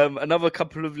 Another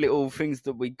couple of little things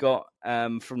that we got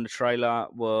from the trailer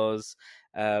was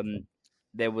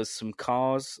there was some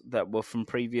cars that were from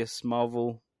previous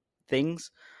Marvel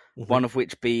things. Mm-hmm. One of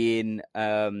which being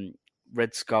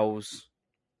Red Skull's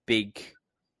big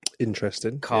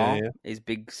car. His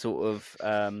big sort of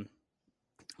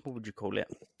what would you call it?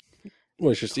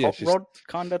 Well, it's just hot rod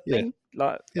kind of thing,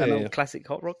 like an old classic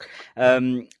hot rod.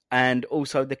 And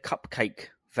also the cupcake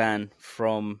van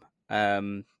from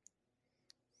Moon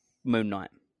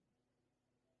Knight.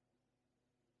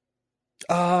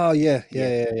 Oh, yeah.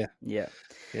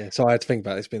 So I had to think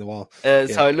about it. It's been a while.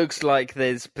 So it looks like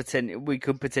there's we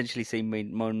could potentially see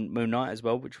Moon Knight as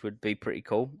well, which would be pretty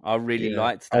cool. I really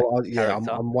liked that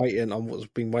character. I'm waiting.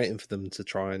 I've been waiting for them to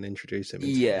try and introduce him.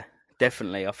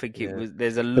 Definitely. I think it was.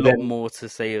 There's a lot more to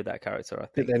see of that character, I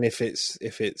think. But then if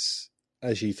it's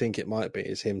as you think it might be,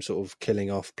 is him sort of killing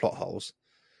off plot holes.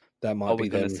 That might be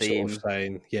them sort of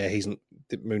saying,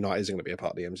 Moon Knight isn't going to be a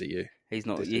part of the MCU. He's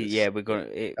not. We're going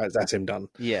to. That's him done.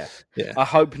 Yeah. I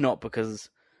hope not, because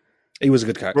he was a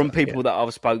good character. From people that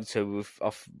I've spoke to,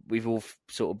 we've all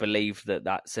sort of believed that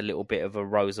that's a little bit of a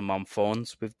Rosamund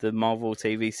Thorns with the Marvel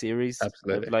TV series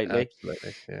lately.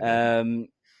 Absolutely. Yeah.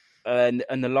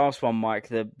 And the last one, Mike,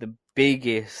 the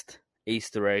biggest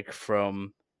Easter egg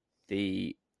from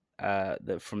the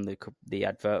advert from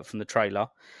the trailer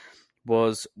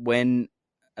was when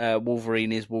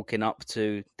Wolverine is walking up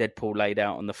to Deadpool laid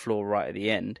out on the floor right at the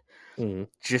end. Mm.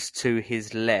 Just to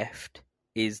his left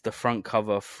is the front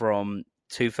cover from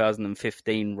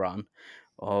 2015 run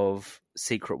of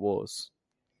Secret Wars,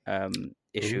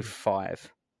 issue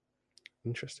 5.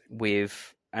 Interesting.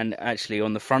 And actually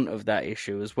on the front of that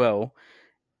issue as well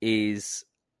is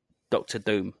Doctor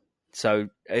Doom. So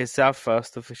it's our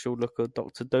first official look at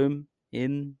Doctor Doom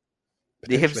in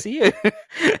the MCU.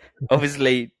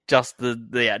 Obviously, just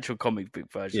the actual comic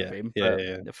book version of him. But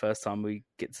the first time we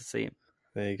get to see him.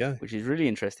 There you go. Which is really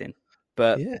interesting.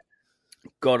 But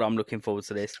God, I'm looking forward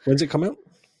to this. When's it come out?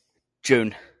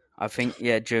 June. I think,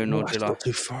 June or July. Not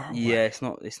too far away. Yeah, it's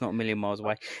not a million miles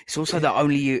away. It's also the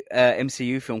only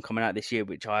MCU film coming out this year,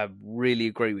 which I really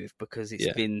agree with, because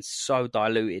it's been so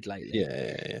diluted lately.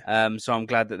 Yeah. So I'm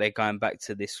glad that they're going back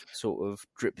to this sort of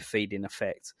drip feeding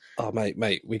effect. Oh, mate,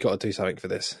 we got to do something for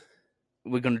this.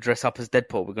 We're going to dress up as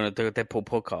Deadpool. We're going to do a Deadpool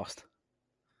podcast.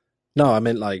 No, I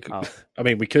meant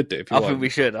we could do. If you want. think we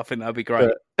should. I think that'd be great.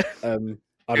 But,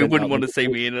 Who wouldn't want to see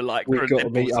me in a like We've got to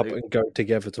Deadpool meet up suit? and go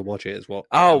together to watch it as well.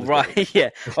 Oh right, yeah.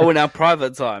 Oh, in our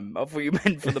private time. I thought you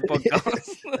meant for the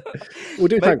podcast. We'll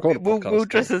do thank God. We'll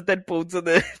dress as Deadpool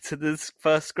to this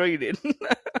first screening.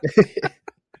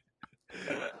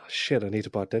 Shit, I need to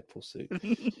buy a Deadpool suit.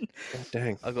 God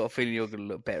dang. I got a feeling you're going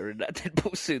to look better in that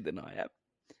Deadpool suit than I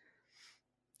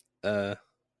am.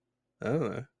 I don't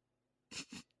know.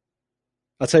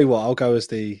 I'll tell you what, I'll go as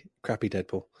the crappy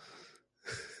Deadpool.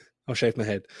 I'll shave my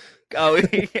head. Oh,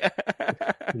 yeah.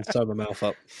 And sew my mouth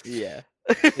up. Yeah.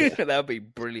 That'd be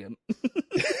brilliant.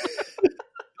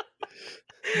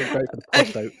 Great for the pod,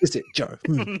 though. Is it, Joe?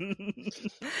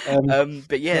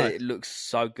 But yeah, no. it looks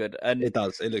so good. And it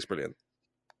does. It looks brilliant.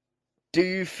 Do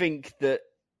you think that...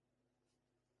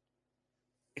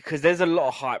 Because there's a lot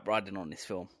of hype riding on this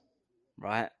film,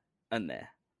 right? And there.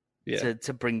 Yeah.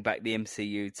 To bring back the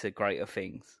MCU to greater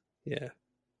things. Yeah.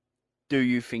 Do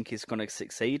you think it's going to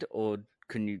succeed, or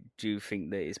do you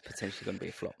think that it's potentially going to be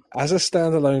a flop? As a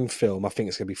standalone film, I think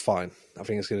it's going to be fine. I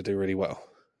think it's going to do really well.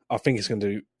 I think it's going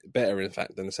to do better, in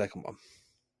fact, than the second one.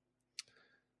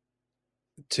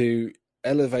 To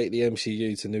elevate the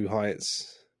MCU to new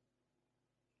heights,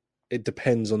 it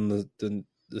depends on the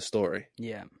story.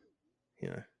 Yeah. You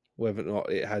know, whether or not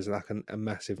it has like a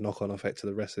massive knock-on effect to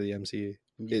the rest of the MCU.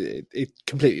 Yeah. It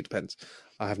completely depends.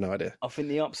 I have no idea. I think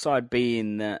the upside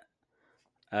being that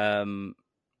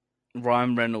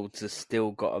Ryan Reynolds has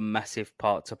still got a massive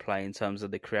part to play in terms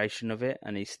of the creation of it,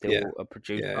 and he's still a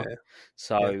producer. Yeah.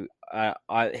 So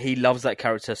he loves that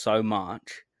character so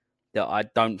much that I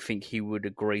don't think he would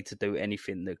agree to do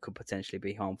anything that could potentially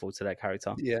be harmful to that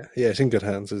character. Yeah, it's in good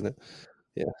hands, isn't it?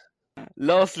 Yeah.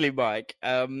 Lastly, Mike,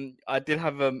 I did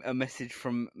have a message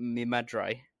from mi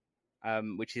madre,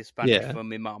 which is Spanish for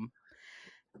my mum.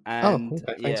 And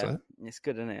okay, thanks for that. It's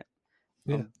good, isn't it?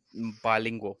 Yeah. I'm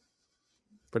bilingual.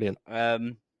 Brilliant.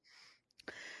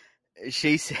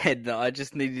 She said that I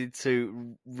just needed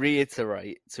to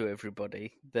reiterate to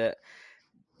everybody that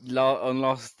on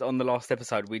the last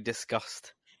episode we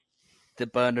discussed the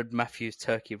Bernard Matthews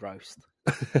turkey roast.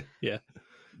 Yeah.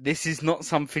 This is not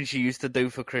something she used to do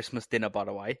for Christmas dinner, by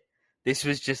the way. This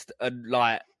was just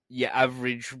your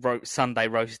average Sunday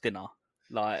roast dinner.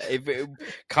 Like if it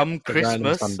come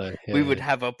Christmas, Sunday, we would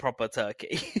have a proper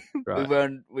turkey. Right.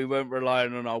 we weren't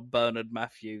relying on old Bernard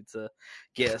Matthew to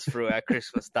get us through our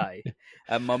Christmas day.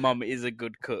 And my mum is a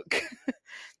good cook.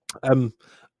 So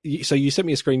you sent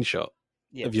me a screenshot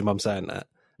of your mum saying that,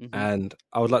 and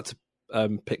I would like to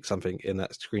pick something in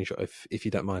that screenshot if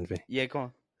you don't mind me. Yeah, go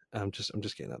on. I'm just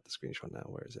getting out the screenshot now.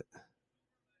 Where is it?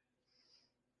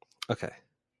 Okay,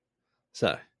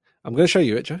 so I'm going to show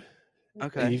you it, Joe.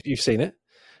 Okay, you've seen it.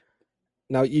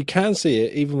 Now you can see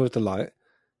it even with the light.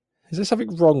 Is there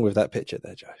something wrong with that picture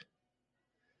there, Joe?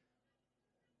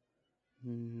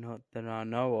 Not that I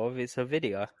know of. It's a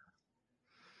video.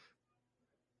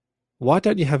 Why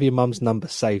don't you have your mum's number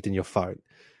saved in your phone?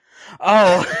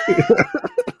 Oh.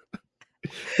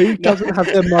 Who doesn't have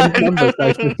their mum's number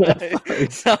saved in their phone?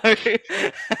 So,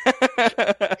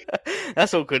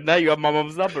 that's awkward. Now you have my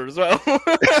mum's number as well. I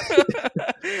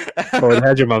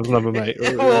had your mum's number, mate.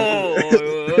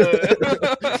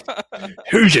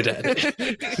 Who's your dad?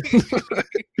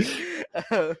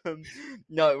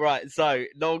 No, right. So,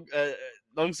 long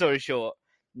story short,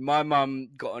 my mum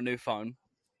got a new phone.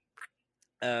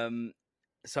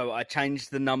 So I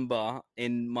changed the number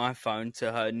in my phone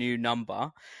to her new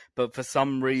number, but for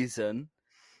some reason,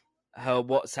 her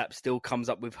WhatsApp still comes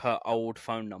up with her old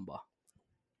phone number.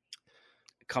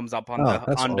 It comes up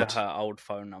under her old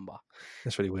phone number.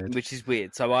 That's really weird. Which is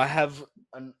weird. So I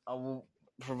will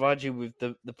provide you with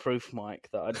the proof, Mike,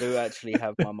 that I do actually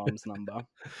have my mum's number.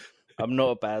 I'm not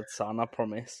a bad son, I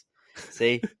promise.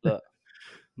 See, look,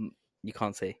 you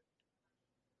can't see.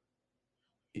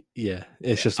 Yeah,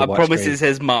 it's just. I promise it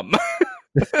says mum.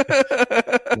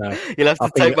 No, you'll have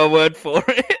to take my word for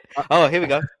it. Oh, here we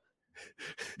go.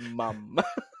 Mum.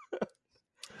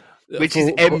 Which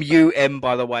is M-U-M,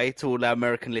 by the way, to all our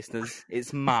American listeners.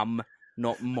 It's mum,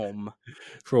 not mom.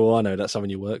 For all I know, that's someone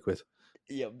you work with.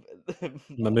 Yeah.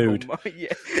 Mahmood.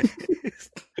 Yeah.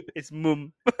 It's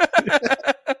mum.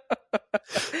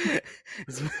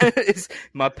 It's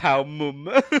my pal mum.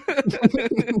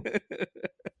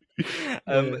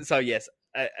 So yes,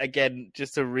 again,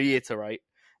 just to reiterate,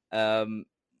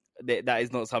 that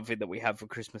is not something that we have for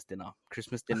Christmas dinner.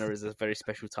 Christmas dinner is a very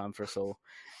special time for us all,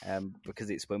 because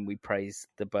it's when we praise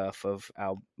the birth of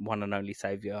our one and only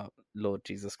Saviour, Lord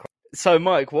Jesus Christ. So,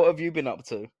 Mike, what have you been up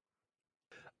to?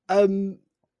 I've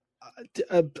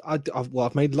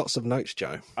made lots of notes,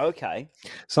 Joe. Okay.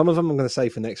 Some of them I'm going to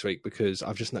save for next week because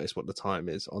I've just noticed what the time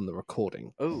is on the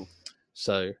recording. Oh.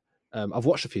 So I've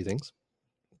watched a few things.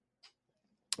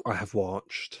 I have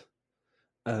watched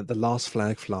The Last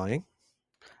Flag Flying.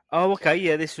 Oh, okay.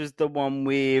 Yeah, this was the one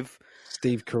with.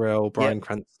 Steve Carell, Yep. Bryan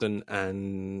Cranston,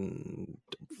 and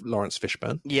Lawrence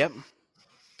Fishburne. Yep.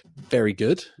 Very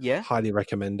good. Yeah. Highly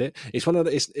recommend it. It's one of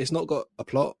the, it's not got a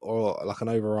plot or like an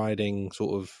overriding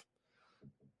sort of,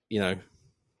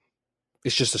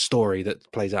 it's just a story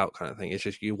that plays out kind of thing. It's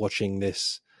just you watching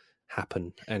this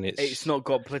happen, and It's not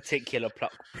got particular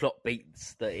plot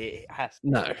beats that it has.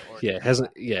 No, yeah, it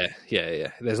hasn't. Yeah.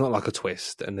 There's not like a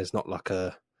twist, and there's not like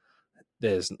a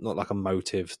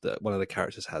motive that one of the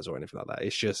characters has or anything like that.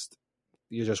 It's just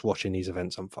you're just watching these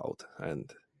events unfold,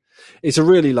 and it's a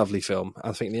really lovely film.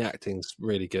 I think the acting's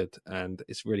really good, and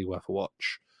it's really worth a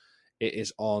watch. It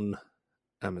is on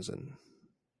Amazon.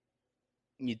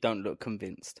 You don't look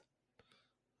convinced.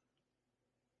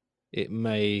 It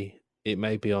may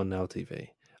be on Now TV.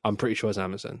 I'm pretty sure it's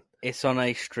Amazon. It's on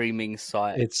a streaming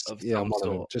site of some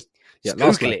sort. Just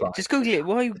Google it. Just Google it.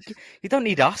 Why you don't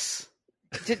need us.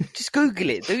 Just Google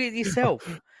it. Do it yourself.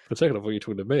 For a second, I thought you were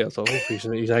talking to me. I thought,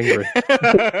 he's angry.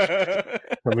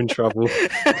 I'm in trouble.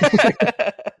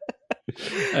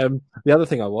 The other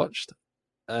thing I watched,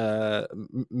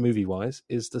 movie-wise,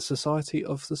 is The Society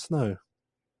of the Snow.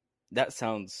 That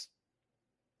sounds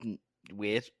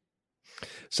weird.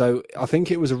 So I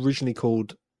think it was originally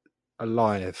called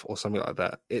Alive or something like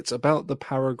that. It's about the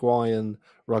Paraguayan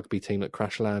rugby team that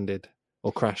crashed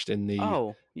in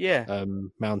the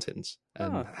mountains,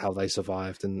 and how they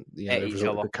survived, and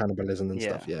the cannibalism and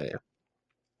stuff. Yeah.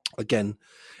 Again,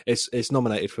 it's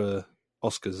nominated for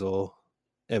Oscars or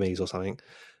Emmys or something,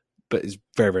 but it's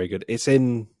very, very good. It's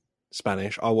in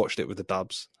Spanish. I watched it with the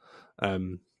dubs,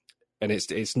 and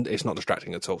it's not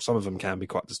distracting at all. Some of them can be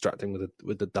quite distracting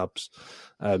with the dubs,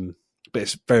 but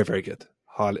it's very, very good.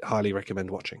 Highly recommend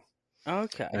watching.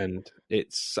 Okay. And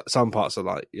it's some parts are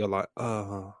like you're like,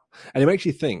 oh, and it makes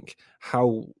you think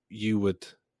how you would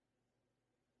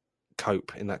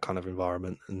cope in that kind of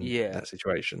environment and that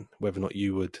situation, whether or not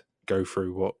you would go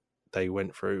through what they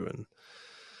went through, and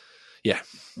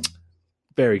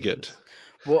very good.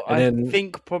 Well, I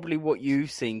think probably what you've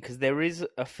seen, because there is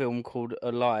a film called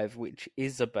Alive, which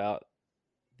is about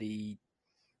the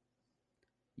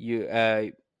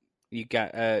Uruguayan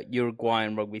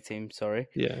rugby team. Sorry.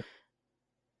 Yeah.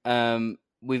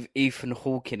 With Ethan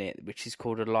Hawke in it, which is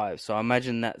called Alive. So I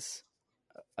imagine that's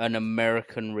an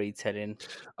American retelling.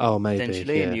 Oh, maybe.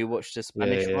 Potentially, and you watched the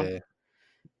Spanish one.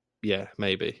 Yeah,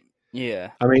 maybe. Yeah.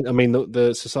 I mean,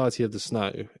 the Society of the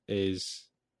Snow is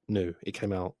new. It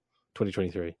came out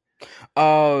 2023.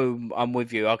 Oh, I'm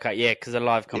with you. Okay, yeah, because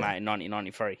Alive came out in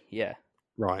 1993. Yeah.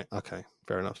 Right. Okay.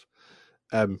 Fair enough.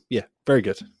 Very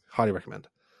good. Highly recommend.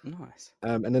 Nice.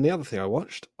 And then the other thing I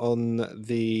watched on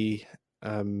the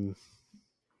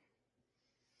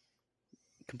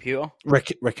computer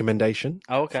recommendation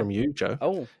from you,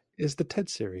 Joe, is the TED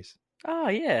series. Oh,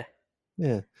 yeah.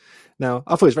 Yeah. Now,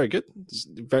 I thought it was very good.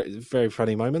 Very, very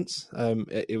funny moments.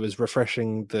 It was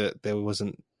refreshing that they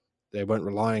weren't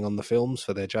relying on the films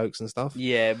for their jokes and stuff.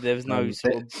 Yeah, there was no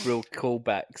sort of real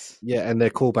callbacks. Yeah, and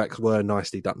their callbacks were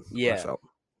nicely done. Yeah. I felt.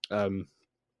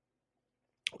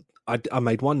 I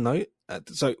made one note,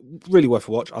 so really worth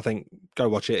a watch. I think go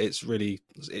watch it.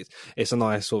 It's a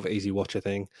nice sort of easy watcher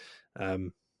thing.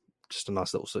 Just a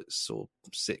nice little sort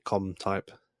of sitcom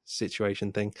type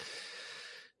situation thing.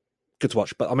 Good to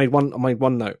watch. But I made one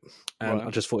note, and I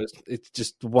just thought it's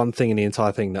just one thing in the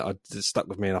entire thing that stuck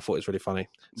with me, and I thought it was really funny.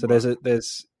 So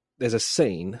there's a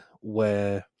scene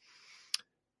where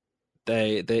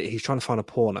he's trying to find a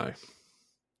porno,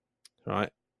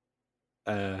 right?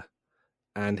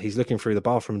 And he's looking through the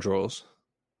bathroom drawers.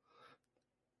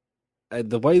 And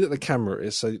the way that the camera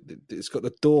is, so it's got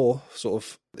the door sort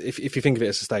of, if you think of it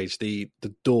as a stage, the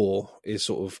door is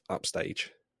sort of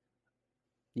upstage.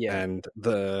 Yeah. And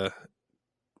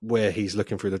where he's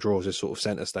looking through the drawers is sort of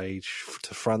center stage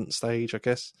to front stage, I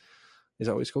guess. Is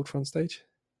that what it's called? Front stage?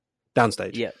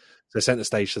 Downstage. Yeah. So center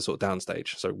stage to sort of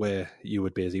downstage. So where you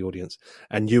would be as the audience.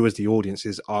 And you as the audience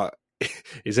is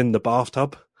in the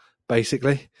bathtub,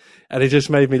 basically. And it just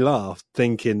made me laugh,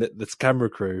 thinking that this camera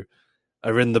crew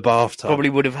are in the bathtub. Probably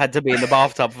would have had to be in the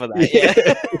bathtub for that, yeah.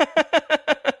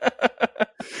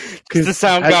 Because the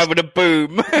sound guy with a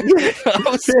boom. I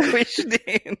was squished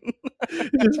in.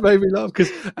 It just made me laugh,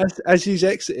 because as he's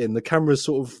exiting, the camera's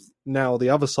sort of now the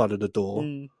other side of the door,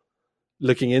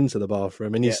 looking into the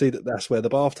bathroom, and you see that's where the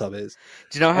bathtub is.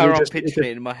 Do you know how I'm picturing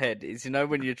it in my head? Is,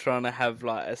 when you're trying to have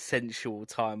like a sensual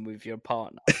time with your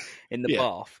partner in the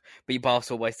bath, but your bath's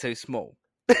always too small.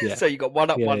 Yeah. So you got one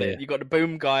up one end, you got the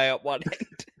boom guy at one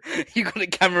end, You got a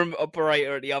camera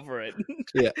operator at the other end.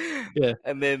 Yeah.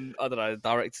 And then I don't know, the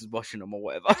director's washing them or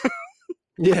whatever.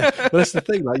 Yeah, well, that's the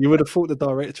thing. Like, you would have thought the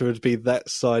director would be that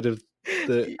side of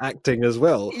the acting as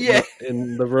well, Yeah. not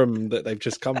in the room that they've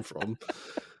just come from.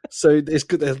 So it's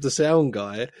good to have the sound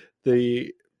guy,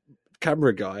 the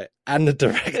camera guy, and the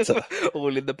director,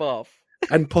 all in the bath,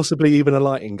 and possibly even a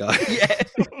lighting guy. Yeah.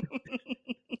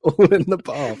 All in the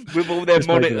bath with all their Just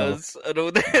made me monitors and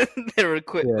all their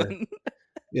equipment.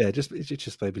 Yeah, it just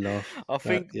made me laugh. I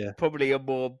think yeah. probably a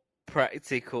more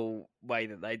practical way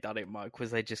that they done it, Mike,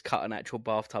 was they just cut an actual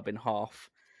bathtub in half,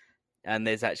 and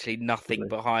there's actually nothing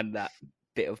behind that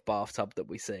bit of bathtub that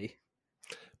we see.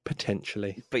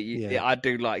 Potentially, but I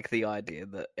do like the idea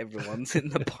that everyone's in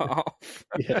the bath.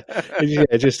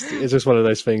 It's just one of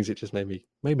those things. It just made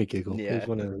me giggle. Yeah. It was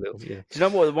one of the little, Do you know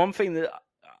what? The one thing that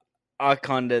I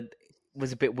kind of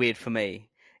was a bit weird for me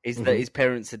is that his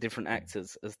parents are different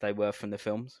actors as they were from the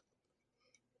films.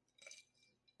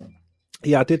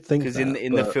 Yeah, I did think because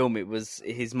in the film it was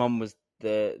his mum was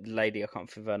the lady, I can't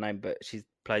think of her name, but she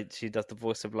does the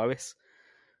voice of Lois.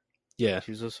 Yeah,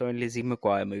 she was also in Lizzie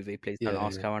McGuire movie. Please don't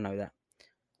ask how I know that.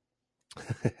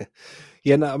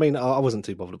 Yeah, no, I mean, I wasn't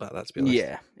too bothered about that, to be honest.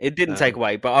 Yeah, it didn't take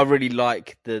away, but I really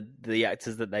like the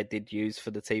actors that they did use for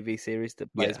the TV series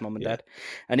that play his mum and dad.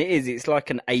 And it's like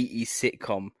an 80s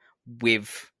sitcom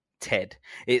with Ted.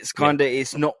 It's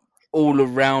it's not all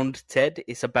around Ted,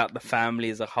 it's about the family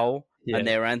as a whole and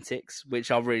their antics, which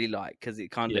I really like because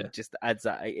it kind of just adds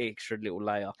that extra little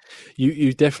layer.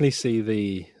 You definitely see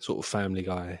the sort of Family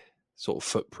Guy sort of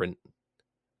footprint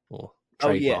or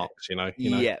trademarks, you know?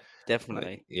 Yeah,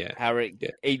 definitely. Like, how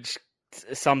each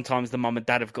sometimes the mum and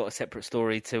dad have got a separate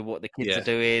story to what the kids are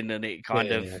doing, and it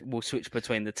kind of will switch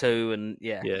between the two, and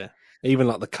even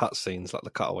like the cut scenes, like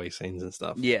the cutaway scenes and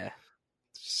stuff. Yeah,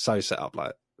 so set up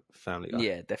like Family Guy.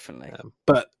 Yeah, definitely.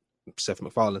 But Seth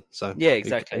MacFarlane, so yeah,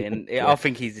 exactly. I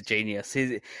think he's a genius.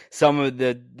 Some of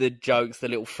the jokes, the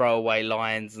little throwaway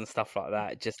lines and stuff like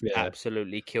that, just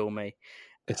absolutely kill me.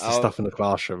 It's the stuff in the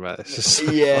classroom, right? It's just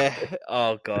so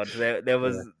oh god, there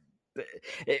was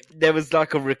there was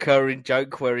like a recurring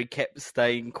joke where he kept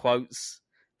saying quotes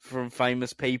from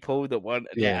famous people that weren't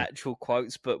their actual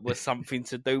quotes, but were something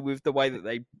to do with the way that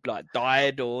they like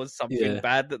died or something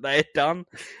bad that they had done.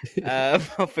 I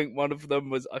think one of them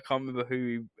was, I can't remember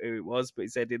who it was, but he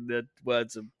said, in the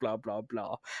words of blah blah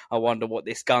blah, I wonder what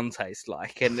this gun tastes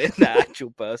like, and then the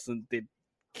actual person did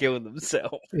kill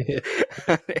themselves.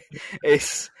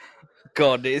 It's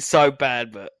so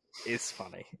bad, but it's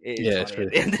funny. It is funny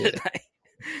at the end of the day.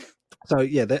 So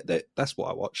that's what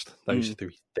I watched. Those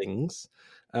three things.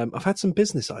 I've had some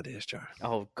business ideas, Joe.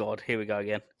 Oh God, here we go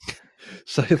again.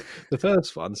 So the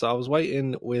first one, I was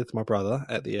waiting with my brother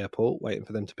at the airport, waiting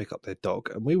for them to pick up their dog,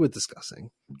 and we were discussing.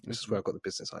 This is where I got the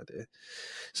business idea.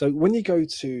 So when you go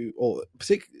to, or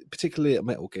particularly at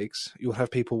metal gigs, you'll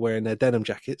have people wearing their denim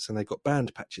jackets and they've got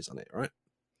band patches on it, right?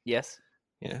 Yes.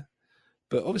 Yeah.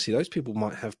 But obviously those people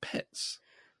might have pets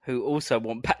who also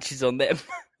want patches on them.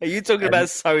 Are you talking about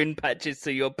sewing patches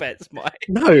to your pets, Mike?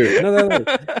 No.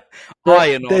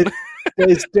 Iron on.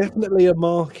 There's definitely a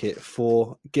market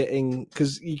for getting,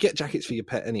 because you get jackets for your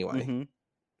pet anyway,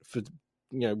 for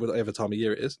whatever time of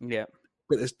year it is. Yeah.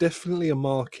 But there's definitely a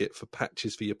market for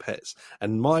patches for your pets.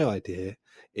 And my idea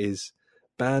is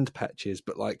band patches,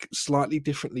 but like slightly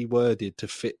differently worded to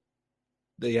fit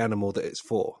the animal that it's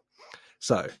for.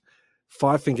 So,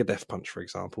 Five Finger Death Punch, for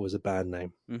example, is a band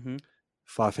name. Mm-hmm.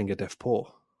 Five Finger Death Paw.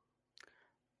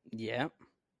 Yeah.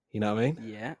 You know what I mean?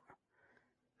 Yeah.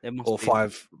 Or be...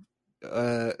 five.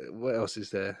 What else is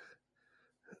there?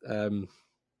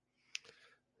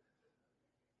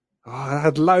 I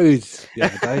had loads the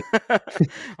other day.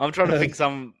 I'm trying to think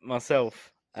some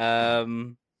myself.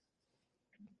 The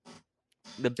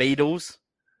Beatles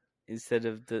instead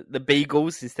of the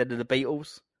Beagles instead of the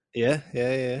Beatles. Yeah.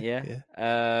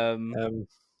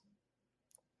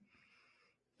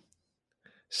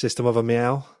 System of a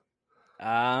Meow.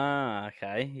 Ah,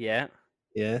 okay. Yeah.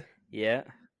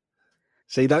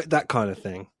 See, that kind of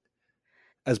thing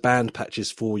as band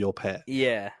patches for your pet.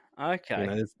 Yeah.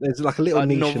 Okay. There's like a little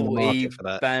niche in the market for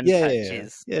that. Band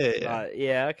patches.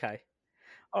 Yeah. Okay.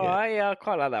 All right. Yeah, I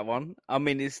quite like that one. I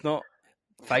mean, it's not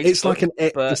Facebook,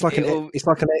 it's like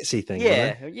an Etsy thing.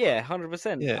 Yeah,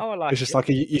 100%. Yeah. Oh, I like it's just like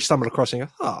you stumble across and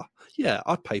go,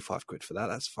 I'd pay £5 for that.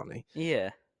 That's funny. Yeah.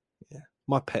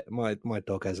 My pet, my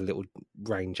dog has a little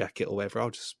rain jacket or whatever.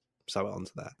 I'll just sew it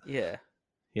onto that. Yeah.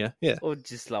 Yeah. Or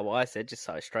just like what I said, just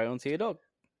sew it straight onto your dog.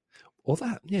 Or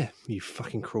that, you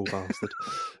fucking cruel bastard.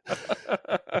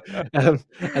 And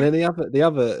then the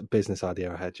other business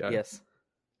idea I had, Joe, yes,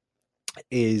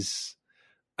 is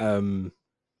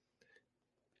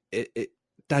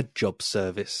Dad job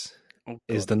service Oh,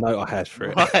 is God. the note I had for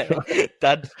it. Right.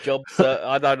 Dad job, sir.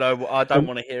 I don't know. I don't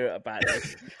want to hear it about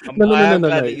this. I am No.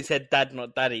 glad that you said dad,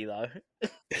 not daddy, though.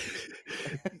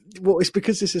 Well, it's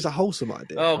because this is a wholesome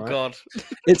idea, Oh, right? God.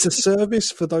 It's a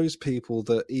service for those people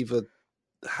that either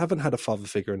haven't had a father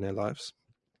figure in their lives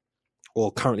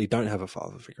or currently don't have a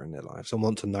father figure in their lives and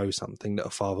want to know something that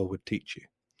a father would teach you.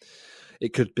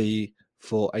 It could be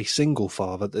for a single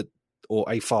father or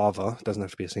a father, doesn't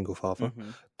have to be a single father,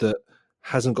 that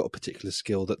hasn't got a particular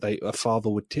skill that a father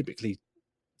would typically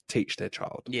teach their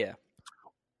child. Yeah.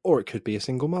 Or it could be a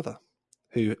single mother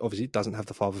who obviously doesn't have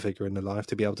the father figure in their life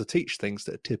to be able to teach things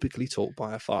that are typically taught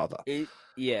by a father.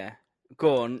 Yeah.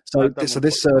 Go on. So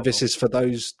this service is for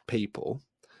those people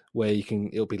where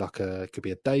it'll be it could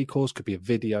be a day course, could be a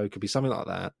video, could be something like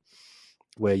that,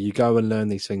 where you go and learn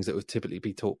these things that would typically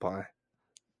be taught by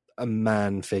a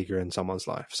man figure in someone's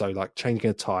life. So like changing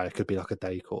a tire could be like a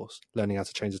day course, learning how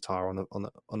to change a tire on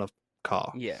a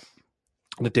car. Yeah.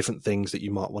 And the different things that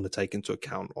you might want to take into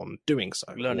account on doing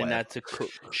so. Learning how to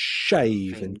cook,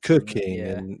 shave and cooking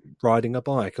and riding a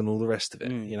bike and all the rest of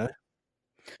it, you know?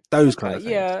 Those kind of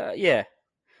things. Yeah.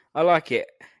 I like it.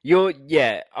 What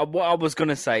I was going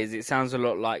to say is it sounds a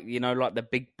lot like, like the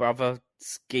Big Brother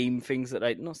scheme things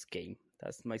that not scheme,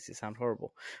 that makes it sound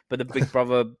horrible, but the Big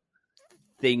Brother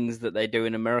things that they do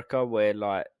in America where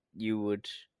like you would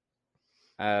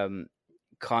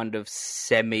kind of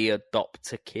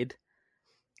semi-adopt a kid.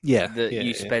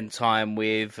 You spend time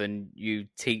with and you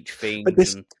teach things. But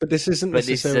this isn't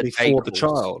necessarily for the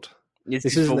child. This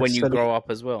is for when you grow up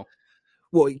as well.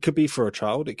 Well, it could be for a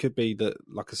child. It could be that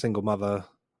like a single mother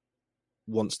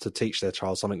wants to teach their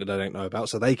child something that they don't know about.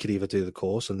 So they could either do the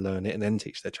course and learn it and then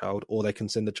teach their child, or they can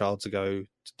send the child to go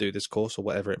to do this course or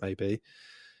whatever it may be.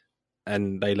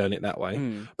 And they learn it that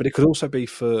way. But it could also be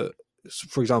for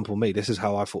example, me, this is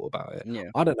how I thought about it. Yeah.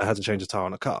 I don't know how to change a tire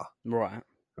on a car. Right.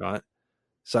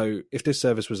 So if this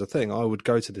service was a thing, I would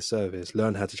go to this service,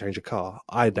 learn how to change a car.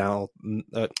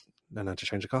 Learn how to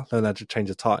change a car, learn how to change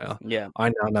a tire. Yeah. I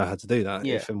now know how to do that.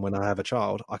 Yeah. If and when I have a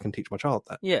child, I can teach my child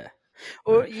that. Yeah.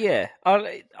 Or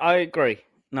I agree.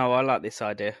 No, I like this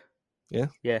idea. Yeah.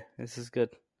 Yeah, this is good.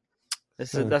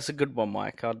 That's a good one,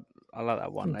 Mike. I like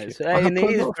that one. And it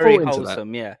is very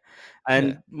wholesome, yeah.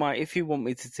 And Mike, if you want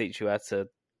me to teach you how to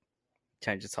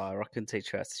change a tire, I can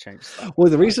teach you how to change a tire.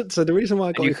 Well, the reason why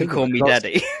I got you can call me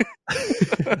daddy.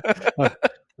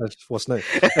 What's new?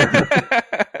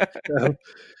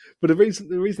 But the reason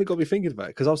it got me thinking about it,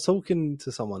 because I was talking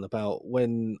to someone about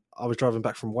when I was driving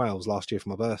back from Wales last year for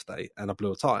my birthday and I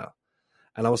blew a tire,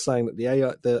 and I was saying that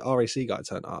the RAC guy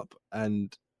turned up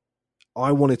and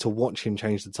I wanted to watch him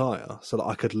change the tire so that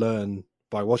I could learn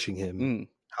by watching him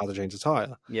how to change the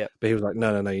tire. Yeah. But he was like,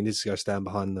 no, you need to go stand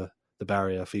behind the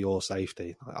barrier for your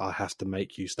safety. I have to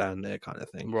make you stand there, kind of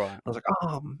thing. Right. I was like,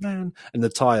 oh man. And the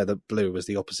tire that blew was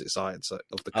the opposite side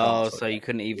of the car. Oh, so you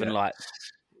couldn't even like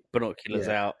binoculars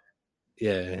out.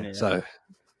 Yeah. So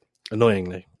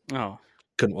annoyingly,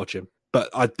 couldn't watch him. But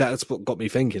that's what got me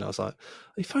thinking. I was like,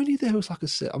 if only there was like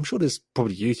I'm sure there's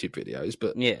probably YouTube videos,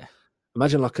 but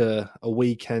imagine like a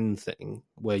weekend thing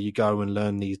where you go and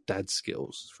learn these dad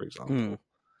skills, for example.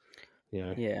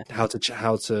 How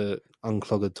to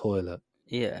unclog a toilet.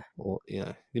 Yeah. Or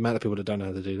the amount of people that don't know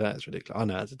how to do that is ridiculous. I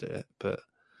know how to do it, but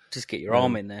just get your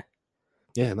arm in there.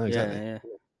 Yeah, no, exactly.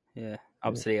 Yeah.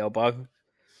 Up to the elbow.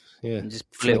 Yeah. And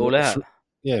just pull it all out.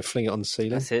 Fling it on the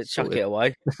ceiling. That's it. Chuck it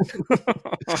away.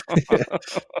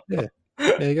 Yeah.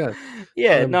 There you go.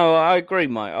 Yeah, no, I agree,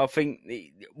 mate. I think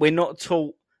we're not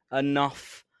taught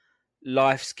enough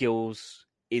life skills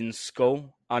in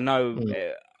school. I know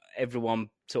everyone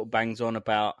sort of bangs on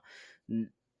about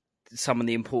some of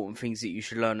the important things that you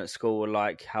should learn at school,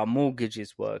 like how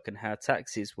mortgages work and how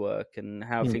taxes work and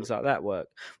how things like that work,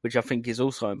 which I think is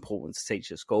also important to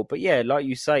teach at school. But yeah, like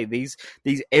you say, these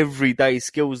everyday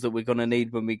skills that we're going to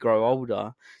need when we grow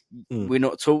older, we're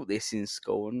not taught this in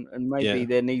school. And maybe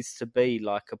there needs to be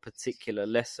like a particular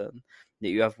lesson that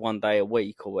you have one day a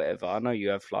week or whatever. I know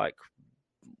you have like,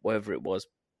 whatever it was,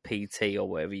 PT or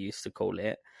whatever you used to call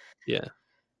it. Yeah.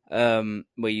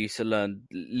 Where you used to learn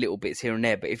little bits here and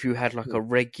there, but if you had like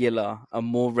a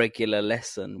more regular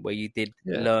lesson where you did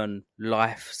learn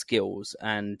life skills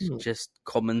and just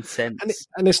common sense,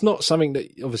 and it's not something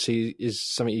that obviously is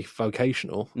something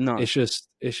vocational. No, it's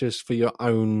just for your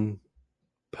own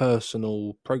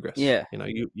personal progress. Yeah,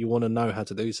 you want to know how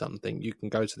to do something, you can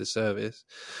go to the service.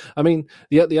 I mean,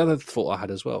 the other thought I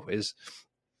had as well is,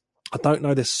 I don't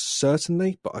know this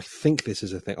certainly, but I think this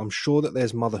is a thing. I'm sure that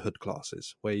there's motherhood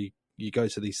classes where you go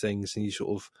to these things and you sort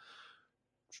of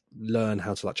learn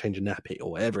how to like change a nappy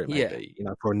or whatever it may Yeah. be,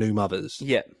 for a new mother's.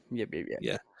 Yeah.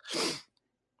 Yeah.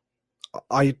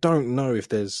 I don't know if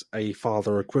there's a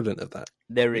father equivalent of that.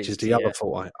 There which is. is the other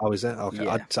thought. Is there? Okay,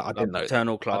 Yeah. I didn't know.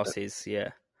 Paternal classes. Yeah.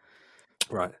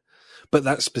 Right, but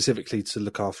that's specifically to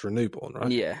look after a newborn,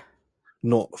 right? Yeah.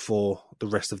 Not for the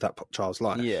rest of that child's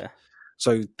life. Yeah.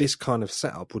 So this kind of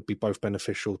setup would be both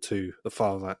beneficial to the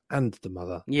father and the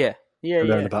mother. Yeah. Yeah. To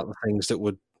learn about the things that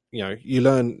would, you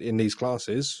learn in these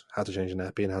classes how to change a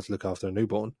nappy and how to look after a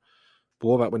newborn. But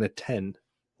what about when they're 10?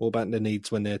 What about the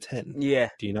needs when they're 10? Yeah.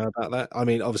 Do you know about that? I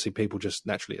mean, obviously people just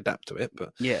naturally adapt to it,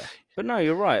 but yeah. But no,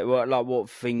 you're right. Well, like what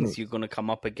things you're going to come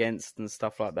up against and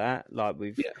stuff like that. Like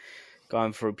we've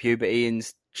going through puberty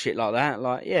and shit like that.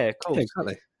 Like, yeah, cool. Yeah,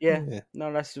 exactly. Yeah.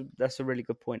 No, that's a really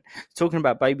good point. Talking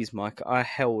about babies, Mike, I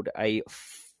held a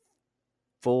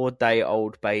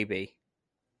 4-day-old baby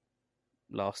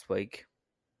last week.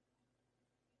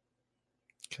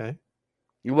 Okay.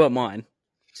 You weren't mine.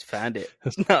 Just found it.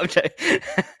 No, I'm joking.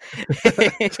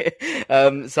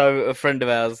 So a friend of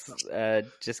ours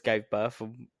just gave birth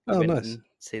and went nice. and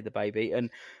see the baby. And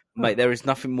mate, there is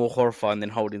nothing more horrifying than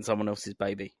holding someone else's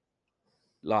baby.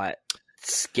 Like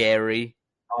scary.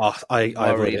 Oh,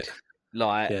 I read it.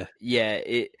 Like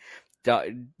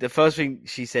the first thing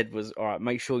she said was, all right,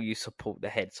 make sure you support the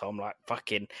head. So I'm like,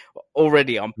 fucking,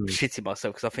 already I'm shitting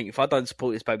myself because I think if I don't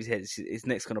support this baby's head, its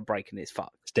neck's going to break and it's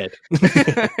fucked. It's dead.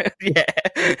 Yeah.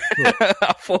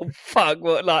 I thought, fuck,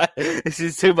 what, like, this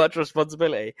is too much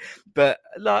responsibility. But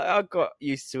like, I got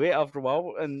used to it after a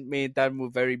while, and me and Dan were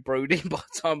very brooding by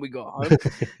the time we got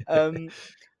home.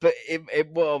 But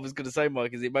what I was going to say,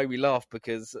 Mike, is it made me laugh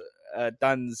because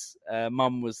Dan's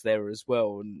mum was there as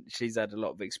well, and she's had a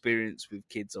lot of experience with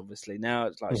kids. Obviously, now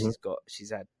it's like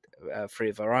she's had 3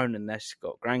 of her own, and now she's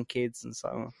got grandkids and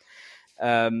so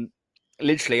on.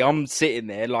 Literally, I'm sitting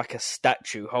there like a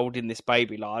statue holding this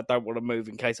baby, like I don't want to move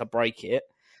in case I break it.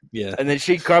 Yeah, and then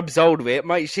she grabs hold of it,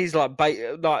 mate. She's like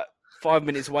 5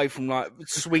 minutes away from like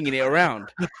swinging it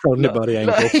around, holding it by the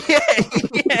ankle.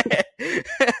 Yeah.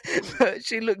 But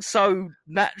she looked so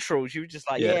natural. She was just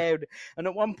like, yeah. And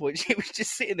at one point, she was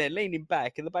just sitting there leaning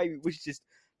back, and the baby was just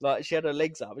like, she had her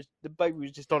legs up. The baby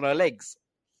was just on her legs,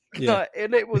 and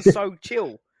it was so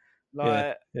chill.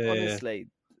 Like, honestly,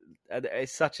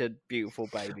 it's such a beautiful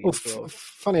baby. Well,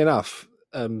 funny enough,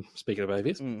 speaking of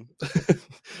babies,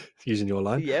 using your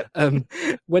line,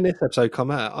 when this episode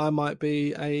come out, I might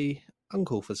be a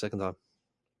uncle for the second time.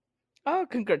 Oh,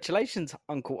 congratulations,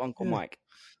 Uncle Mike.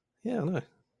 Yeah, I know.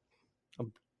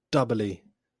 I'm doubly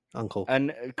uncle.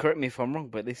 And correct me if I'm wrong,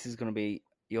 but this is going to be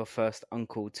your first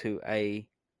uncle to a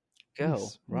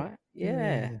girl, right?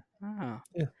 Yeah. Ah.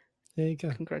 Yeah. There you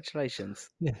go. Congratulations.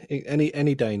 Yeah.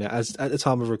 Any day now. As at the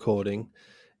time of recording,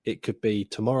 it could be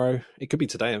tomorrow. It could be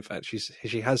today. In fact,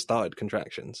 she has started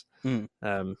contractions.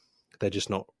 They're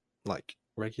just not like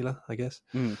regular, I guess.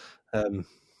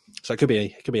 So it could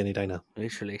be any day now.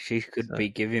 Literally, she could be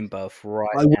giving birth right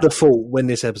I would have thought when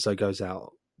this episode goes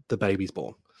out, the baby's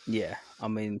born. Yeah, I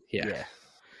mean, yeah.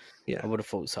 I would have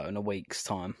thought so in a week's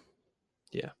time.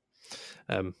 Yeah.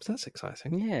 So that's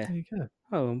exciting. Yeah. There you go.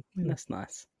 Oh, that's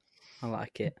nice. I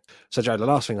like it. So, Joe, the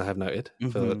last thing I have noted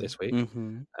for this week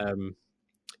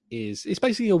is it's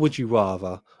basically a would you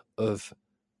rather of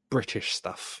British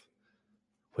stuff,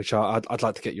 which I'd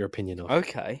like to get your opinion of.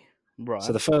 Okay. Right.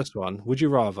 So the first one, would you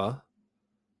rather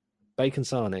bacon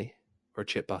sarnie or a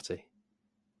chip butty?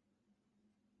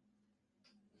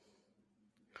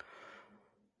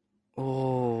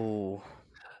 Oh.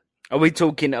 Are we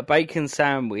talking a bacon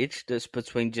sandwich that's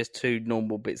between just 2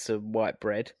 normal bits of white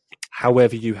bread?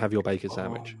 However you have your bacon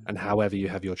sandwich and however you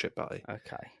have your chip butty.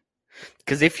 Okay.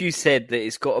 Because if you said that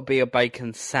it's got to be a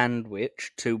bacon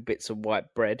sandwich, 2 bits of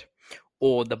white bread,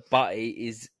 or the butty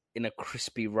is in a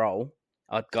crispy roll,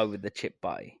 I'd go with the chip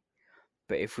butty.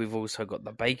 But if we've also got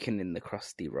the bacon in the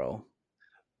crusty roll,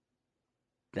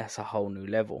 that's a whole new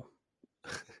level.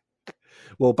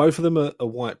 Well, both of them are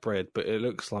white bread, but it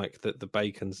looks like that the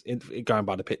bacon's, going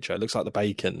by the picture, it looks like the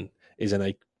bacon is in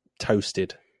a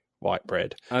toasted white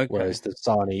bread, whereas the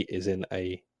sarnie is in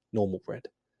a normal bread.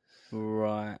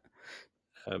 Right.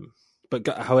 But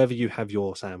however you have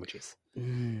your sandwiches,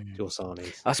 your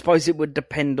sarnies. I suppose it would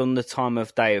depend on the time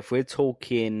of day. If we're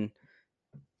talking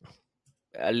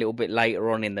a little bit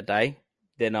later on in the day,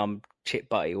 then I'm chip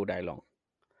butty all day long.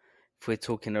 If we're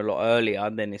talking a lot earlier,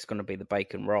 then it's going to be the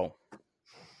bacon roll.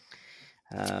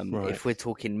 Right. If we're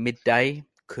talking midday,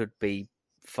 could be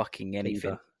fucking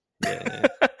anything. Yeah.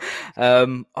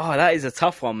 That is a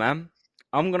tough one, man.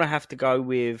 I'm going to have to go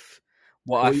with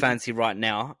what I fancy right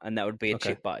now, and that would be a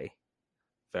chip butty.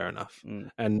 Fair enough. Mm.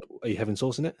 And are you having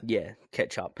sauce in it? Yeah,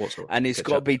 ketchup. What sort? And it's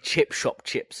got to be chip shop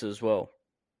chips as well.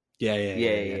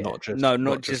 Yeah. Not just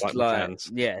not just like the like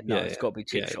cans. it's got to be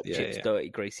chip shop chips, dirty,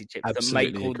 greasy chips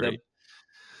Absolutely that make all agree. the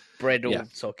bread all Yeah.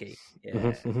 soggy. Yeah,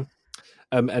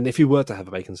 Mm-hmm. And if you were to have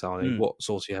a bacon sarnie, what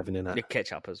sauce are you having in that? the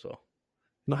ketchup as well.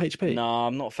 Not HP. No,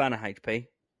 I'm not a fan of HP.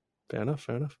 Fair enough.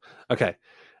 Okay.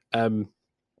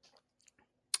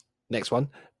 Next one: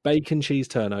 bacon cheese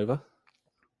turnover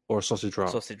or a sausage roll.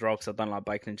 Sausage roll, because I don't like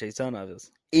bacon and cheese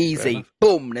turnovers. Easy,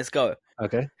 boom, let's go.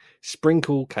 Okay.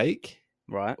 Sprinkle cake,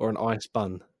 Right, or an ice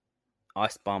bun.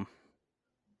 ice bun.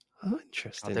 Oh,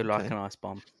 interesting. I do like an ice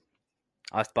bun.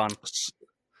 Ice bun.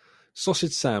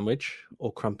 Sausage sandwich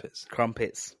or crumpets.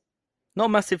 Crumpets. Not a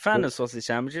massive fan of sausage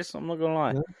sandwiches. I'm not gonna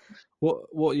lie. No?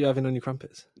 What are you having on your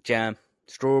crumpets? Jam,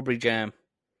 strawberry jam.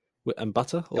 And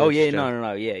butter? Oh yeah,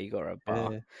 no. Yeah, you got to have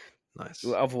butter. Yeah. Nice.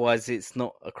 Well, otherwise, it's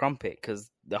not a crumpet,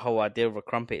 because the whole idea of a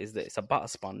crumpet is that it's a butter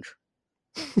sponge.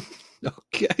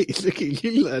 Okay, look at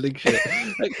you learning shit.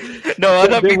 No, I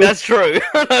don't think that's true.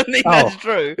 I don't think that's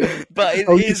true. But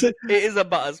it is a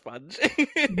butter sponge.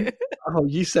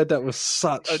 You said that with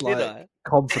such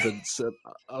confidence. And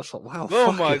I was like, wow,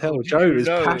 oh my hell, God, Joe is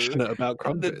passionate about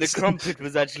crumpets. The crumpet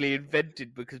was actually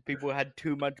invented because people had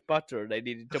too much butter and they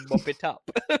needed to mop it up.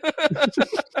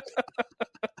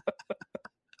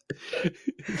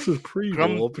 This was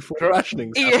pre-war, before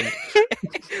rationing. Yeah.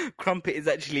 Crumpet is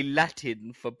actually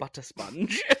Latin for butter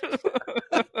sponge.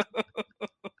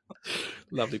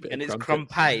 Lovely bit. And of it's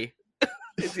Crompei.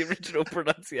 It's the original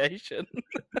pronunciation.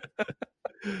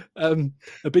 A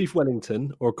beef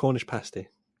Wellington or a Cornish pasty?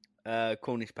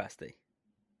 Cornish pasty.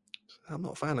 I'm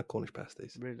not a fan of Cornish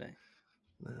pasties. Really?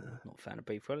 Nah. Not a fan of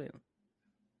beef Wellington.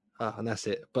 And that's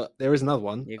it. But there is another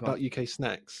one about on. UK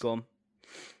snacks. Go on.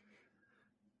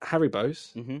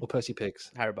 Haribo's or Percy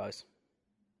Pigs? Haribo's.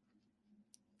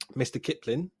 Mr.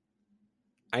 Kipling,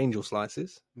 Angel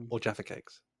Slices or Jaffa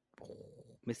Cakes?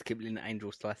 Mr. Kipling,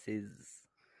 Angel Slices.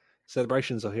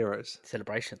 Celebrations or Heroes?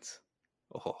 Celebrations.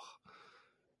 Oh.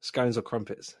 Scones or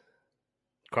Crumpets?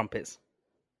 Crumpets.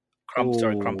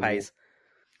 Crumpets.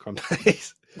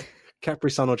 Crumpets. Capri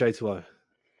Sun or J2O?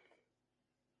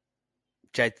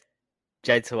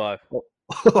 J2O.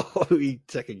 We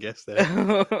second guess there.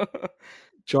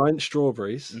 Giant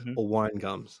strawberries or wine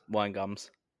gums? Wine gums.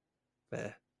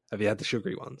 There. Have you had the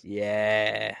sugary ones?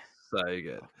 Yeah. So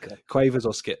good. Okay. Quavers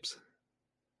or Skips?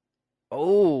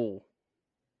 Oh,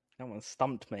 that one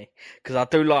stumped me, because I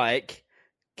do like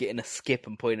getting a skip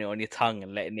and putting it on your tongue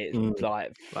and letting it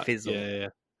fizzle. Yeah,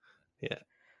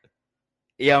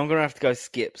 I'm gonna have to go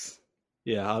Skips.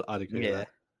 Yeah, I'd agree with that.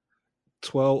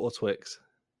 Twirl or Twix?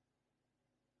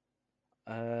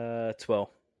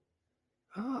 Twirl.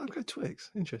 Oh, I'd go Twix.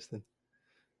 Interesting.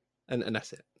 And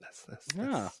that's it. That's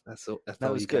all.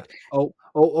 That was good. Oh,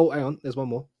 hang on. There's one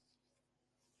more.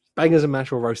 Bangers and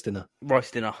mash or roast dinner?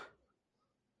 Roast dinner.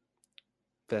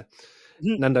 Fair.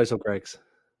 Nando's or Greg's?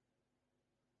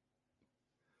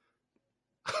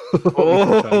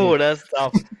 Oh, that's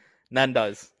tough.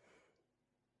 Nando's.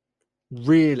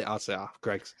 Really? I'd say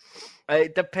Greg's.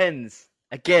 It depends.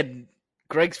 Again,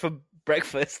 Greg's for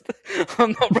breakfast.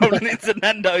 I'm not rolling into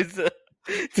Nando's at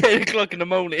 10 o'clock in the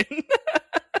morning.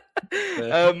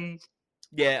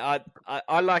 Yeah,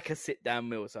 I like a sit-down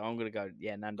meal, so I'm going to go,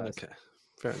 Nando's. Okay,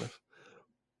 fair enough.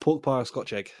 Pork pie or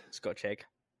Scotch egg? Scotch egg.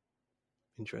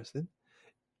 Interesting.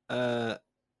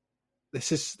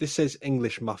 This says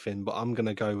English muffin, but I'm going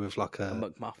to go with like a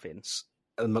McMuffin.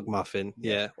 A McMuffin,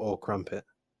 yeah, or crumpet.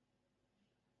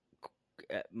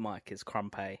 Mike is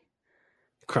Crompei.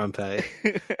 Crompei.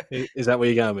 Is that what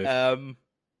you're going with?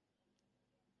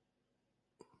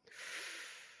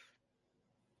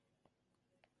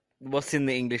 What's in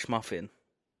the English muffin?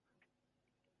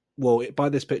 Well, by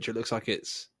this picture, it looks like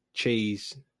it's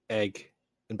cheese, egg,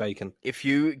 and bacon. If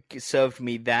you served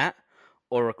me that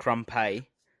or a Crompei,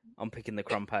 I'm picking the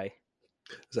Crompei.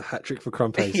 It's a hat trick for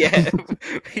Crompei. Yeah.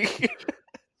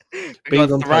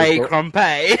 Beans on three toast.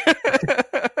 Crompei.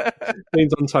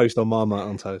 Beans on toast or Marmite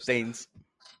on toast? Beans.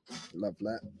 Love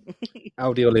that.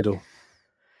 Aldi or Lidl?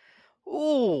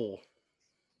 Ooh.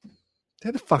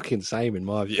 They're the fucking same in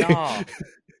my view. Oh.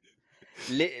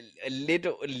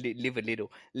 Lidl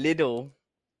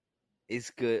is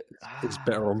good. It's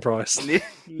better on price. Live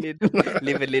a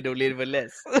little, live a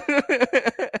less.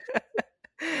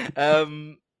 I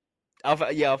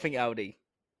think Aldi.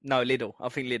 No, Lidl. I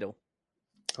think Lidl.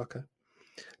 Okay.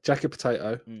 Jacket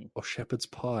potato or shepherd's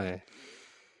pie?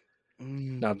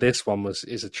 Now this one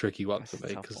is a tricky one for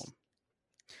me because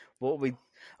what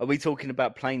are we talking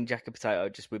about? Plain jacket potato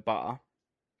just with butter?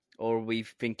 Or are we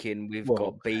thinking we've Well,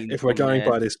 got beans if we're on going there?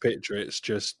 by this picture, it's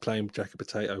just plain jacket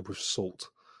potato with salt.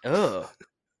 Ugh.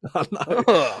 I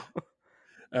know.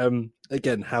 Ugh.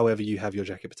 Again, however you have your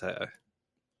jacket potato.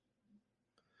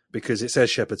 Because it says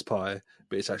shepherd's pie,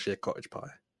 but it's actually a cottage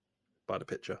pie by the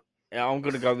picture. Yeah, I'm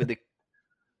going to go with the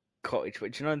cottage.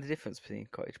 But do you know the difference between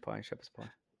cottage pie and shepherd's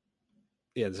pie?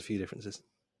 Yeah, there's a few differences.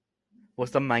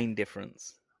 What's the main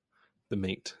difference? The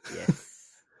meat. Yes.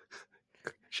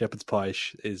 Shepherd's pie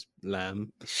is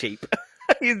lamb. Sheep.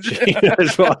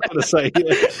 That's what I'm going to say.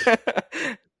 Yeah.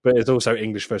 But it's also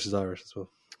English versus Irish as well.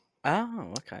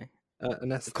 Oh, okay.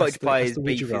 And that's Cottage pie that's is the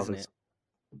would you beef, isn't rathers. it?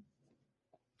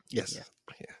 Yes. Yeah.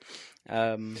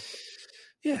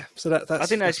 Yeah. So that's. I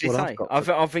didn't that's actually what say. I've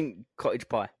got. I think cottage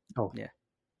pie. Oh. Yeah.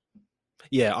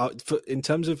 Yeah. In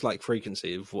terms of like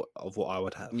frequency of what I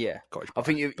would have. Yeah. Cottage pie. I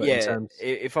think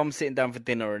if I'm sitting down for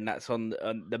dinner and that's on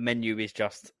the menu is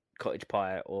just cottage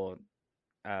pie or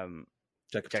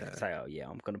jacket potato, yeah,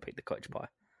 I'm gonna pick the cottage pie.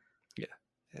 Yeah.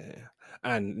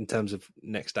 And in terms of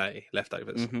next day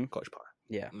leftovers, cottage pie.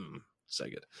 Yeah. So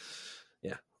good.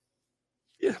 Yeah.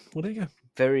 Yeah. Well, there you go.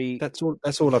 That's all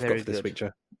I've got for this week,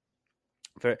 Joe.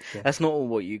 That's not all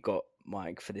what you got,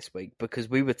 Mike, for this week, because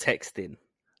we were texting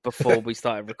before we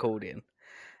started recording.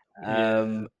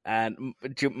 And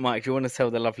Mike, do you want to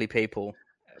tell the lovely people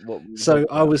what? So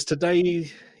I was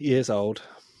today years old,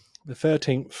 the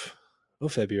 13th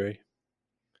of February,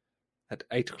 at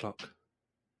 8:00.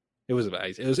 It was about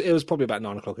 8. It was probably about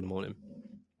 9:00 in the morning.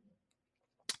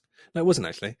 No, it wasn't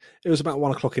actually. It was about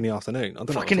 1:00 in the afternoon. I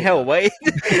don't Fucking hell! Wait,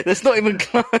 that's not even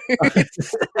close.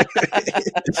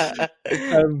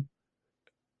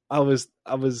 I was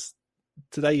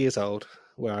today years old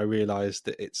where I realised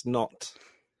that it's not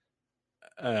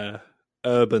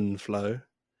urban flow,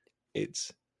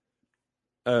 it's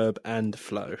herb and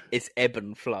flow. It's ebb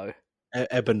and flow.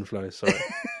 Ebb and flow. Sorry.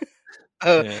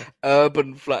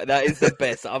 Urban flow. That is the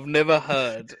best. I've never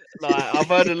heard. I've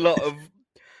heard a lot of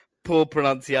poor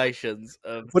pronunciations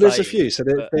of. Well, there's a few. So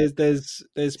there's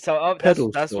so pedal.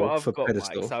 That's what I've got,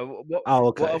 pedestal. Mike. So what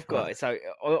I've got. Right. So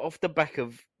off the back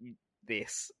of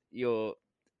this, your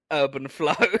urban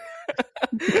flow,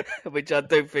 which I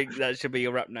do think that should be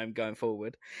your rap name going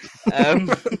forward. I've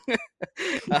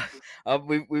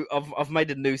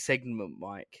made a new segment,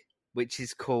 Mike, which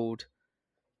is called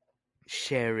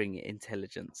Sharing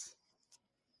Intelligence,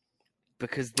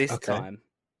 because this time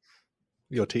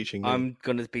you're teaching me. I'm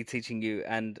going to be teaching you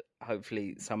and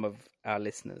hopefully some of our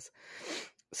listeners.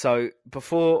 So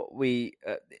before we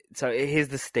so here's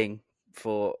the sting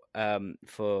for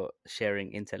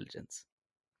sharing intelligence.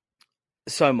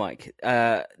 So Mike,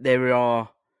 there are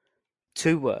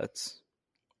two words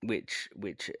which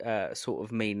sort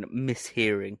of mean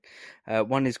mishearing.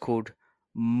 One is called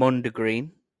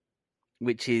mondegreen,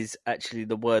 which is actually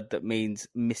the word that means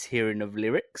mishearing of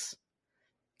lyrics.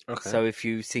 Okay. So if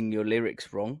you sing your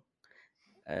lyrics wrong,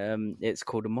 it's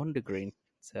called a mondegreen.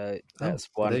 So that's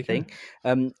one thing.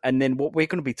 And then what we're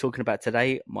going to be talking about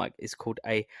today, Mike, is called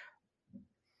a...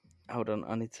 Hold on,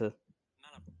 I need to...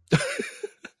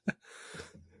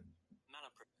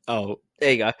 Oh.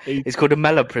 There you go. It's called a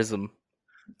malaprism.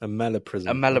 A malaprism.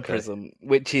 A malaprism,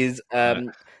 which is...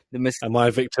 Am I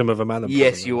a victim of a malaprism?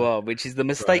 Yes, you are, which is the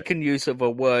mistaken use of a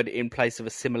word in place of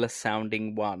a similar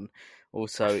sounding one,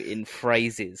 also in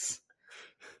phrases.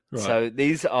 Right. So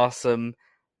these are some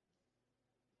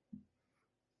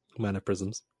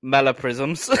malaprisms.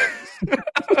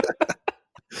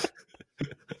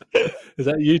 Is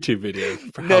that a YouTube video?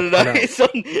 No.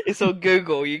 It's on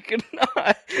Google. You can.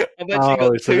 I've actually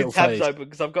got two tabs open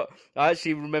because I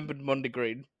actually remembered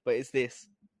mondegreen, but it's this.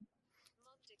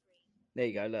 There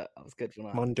you go. Look, that was good for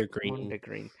that.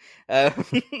 Mondegreen.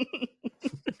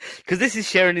 Because this is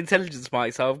sharing intelligence,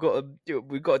 Mike. So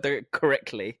we've got to do it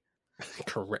correctly.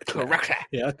 Correctly.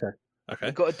 Yeah. Okay.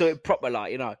 We've got to do it proper,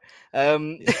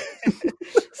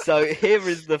 So here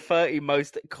is the 30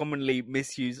 most commonly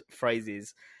misused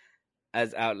phrases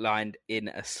as outlined in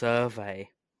a survey.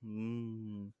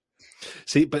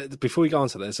 See, but before we go on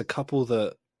to that, there's a couple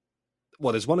that...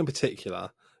 Well, there's one in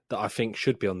particular that I think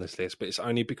should be on this list, but it's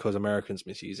only because Americans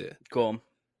misuse it. Go on.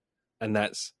 And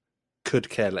that's could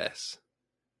care less.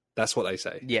 That's what they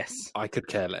say. Yes. I could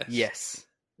care less. Yes.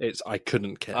 It's I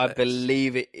couldn't care less. I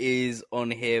believe it is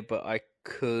on here, but I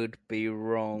could be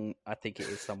wrong. I think it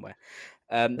is somewhere.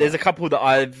 There's a couple that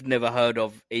I've never heard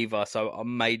of either, so I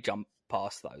may jump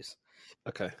past those.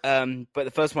 Okay. But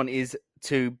the first one is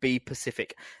to be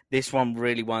Pacific. This one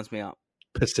really winds me up.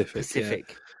 Pacific. Yeah.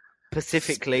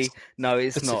 Pacifically, no,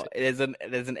 it's not. There's an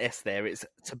S there. It's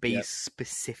to be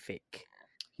specific.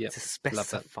 Yeah. To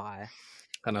specify.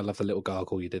 And I love the little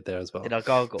gargle you did there as well. Did I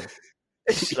gargle?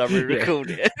 Should I re-record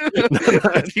Yeah.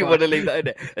 it? You want to leave that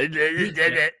in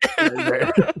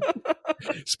there?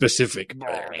 Specific.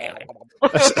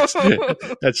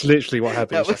 That's literally what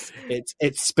happened.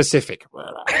 It's specific.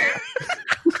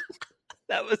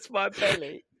 That was my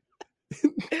belly.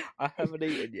 I haven't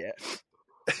eaten yet.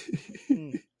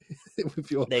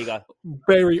 With your There you go.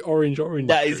 very orange.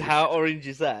 That is juice. how orange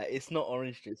is that. It's not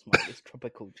orange juice, mate. It's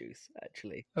tropical juice,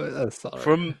 actually. Oh, that's all right.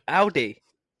 From Aldi.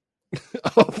 I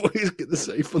thought he was going to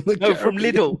say from the No, from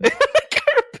Caribbean. Lidl.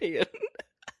 Caribbean.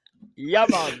 Yeah,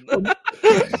 man.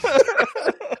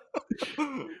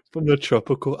 From the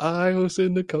tropical isles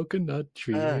in the coconut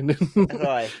tree. Hi.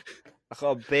 I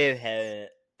got a beard hair in it.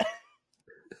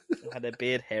 I had a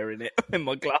beard hair in it in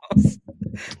my glass.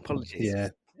 Apologies. Yeah,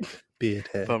 beard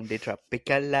hair. From the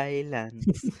tropical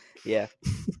islands. Yeah.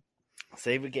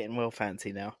 See, we're getting well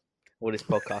fancy now. All this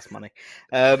podcast money.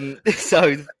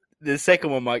 So the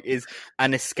second one, Mike, is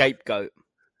an scapegoat.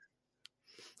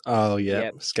 Oh yeah,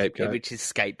 Yep. scapegoat. Which is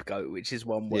scapegoat, which is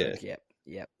one word.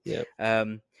 Yep.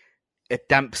 A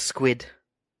damp squid.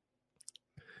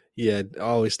 Yeah.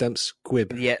 Oh, it's damp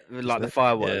squib. Yeah, like the it?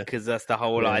 firework, because that's the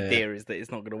whole Yeah. idea, is that it's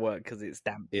not going to work because it's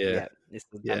damp. Yeah. It's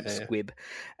the damp Yeah. squib.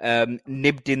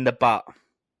 Nibbed in the butt.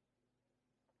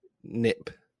 Nip.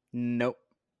 Nope.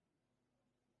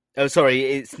 Oh, sorry,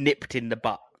 it's nipped in the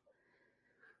butt.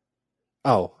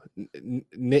 Oh,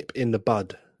 nip in the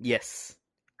bud. Yes,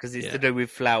 because it's Yeah. to do with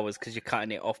flowers, because you're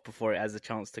cutting it off before it has a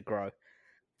chance to grow.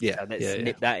 Yeah. So let's yeah.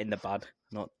 nip that in the bud,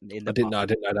 not in the I didn't butt.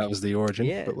 know that was the origin.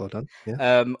 Yeah. But well done.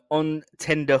 Yeah. On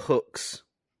tender hooks.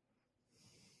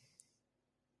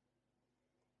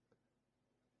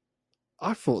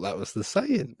 I thought that was the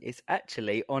saying. It's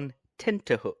actually on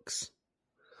tenterhooks.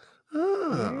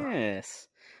 Ah, Yes.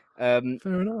 fair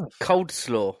enough. Cold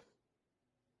slaw.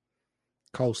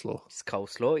 Coleslaw. It's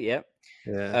coleslaw, yeah.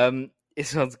 Yeah. It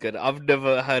sounds good. I've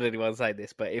never heard anyone say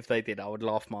this, but if they did, I would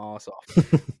laugh my ass off.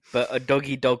 But a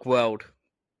doggy dog world.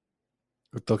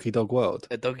 A doggy dog world.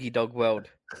 A doggy dog world.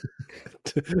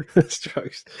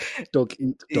 Strokes. Dog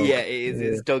eat dog. Yeah, it is. Yeah.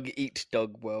 It's dog eat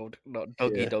dog world, not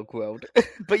doggy Yeah. dog world.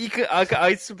 But you can.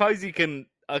 I suppose you can.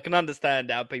 I can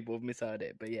understand how people have misheard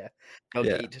it. But yeah, dog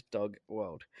Yeah. eat dog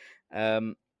world.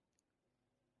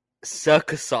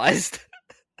 Circumcised.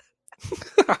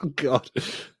 Oh God.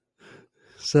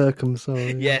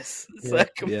 Circumcised. Yes, Yeah,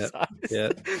 circumcised. yeah.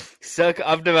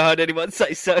 I've never heard anyone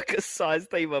say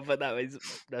circumcised either, but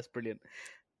that's brilliant.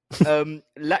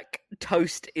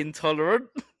 Lactose intolerant.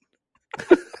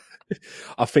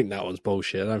 I think that one's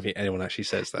bullshit. I don't think anyone actually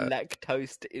says that.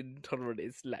 Lactose intolerant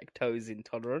is lactose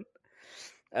intolerant.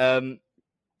 Oh,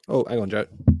 hang on, Joe.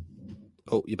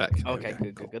 Oh, you're back. There we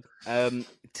Okay, go. good.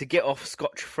 To get off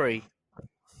scotch free.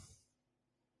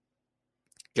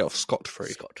 Get off scot-free.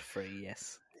 Scot free,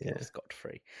 yes. Yeah. Scot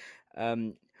free.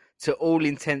 To all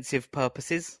intensive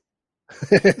purposes.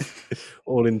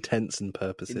 All intents and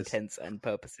purposes. Intents and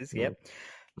purposes, yeah.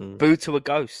 Mm. Boo to a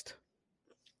ghost.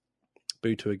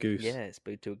 Boo to a goose. Yeah, it's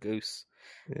boo to a goose.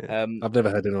 Yeah. I've never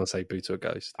heard anyone say boo to a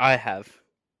ghost. I have.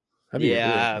 Have you? Yeah,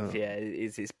 Really? I have. Oh. Yeah,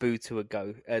 it's boo to a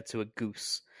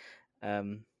goose.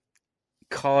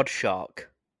 Card shark.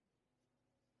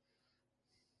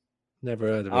 Never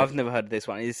heard of it. I've never heard of this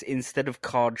one. It's instead of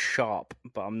card sharp,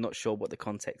 but I'm not sure what the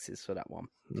context is for that one.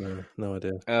 No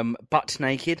idea. Butt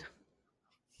naked.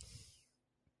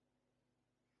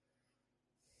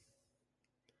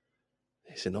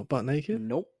 Is it not butt naked?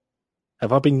 Nope.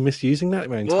 Have I been misusing that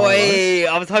my entire life? Boy,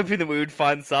 I was hoping that we would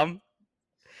find some.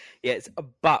 Yeah, it's a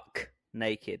buck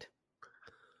naked.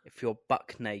 If you're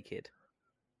buck naked.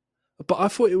 But I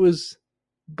thought it was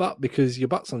butt because your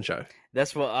butt's on show.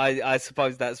 That's what I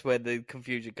suppose that's where the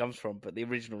confusion comes from, but the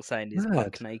original saying is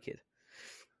buck Mad. naked.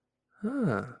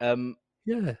 Ah,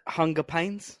 yeah. Hunger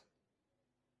pains?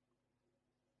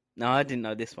 No, I didn't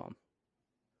know this one.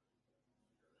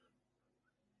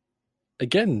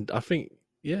 Again, I think,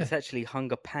 yeah. It's actually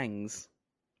hunger pangs.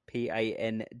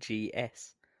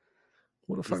 Pangs.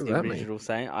 What the fuck Is does the that mean? original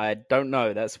saying. I don't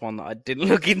know. That's one that I didn't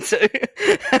look into.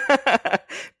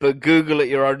 But Google at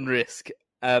your own risk.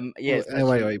 Yeah. it's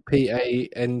Wait.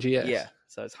 Pangs. Yeah.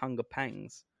 So it's hunger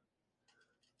pangs.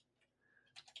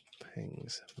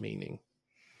 Pangs, meaning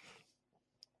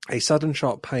a sudden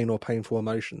sharp pain or painful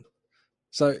emotion.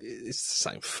 So it's the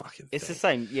same fucking thing. It's the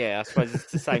same. Yeah, I suppose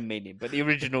it's the same meaning, but the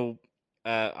original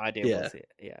idea was it.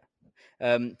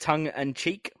 Yeah. Tongue and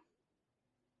cheek.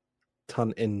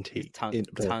 Tongue in cheek. Tongue in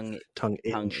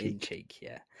in cheek. cheek.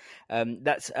 Yeah.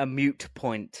 That's a mute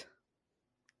point.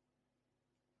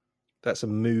 That's a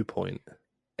moo point.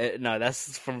 No,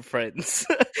 that's from Friends.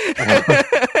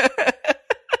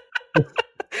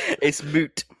 It's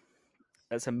moot.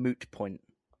 That's a moot point.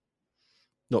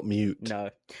 Not mute. No,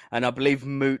 and I believe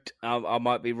moot. I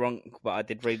might be wrong, but I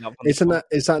did read up on.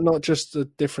 Is that not just a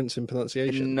difference in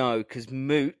pronunciation? No, because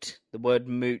moot. The word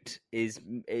moot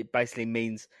it basically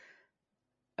means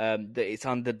that it's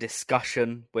under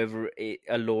discussion whether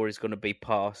a law is going to be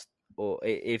passed or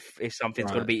if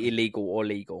something's going to be illegal or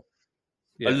legal.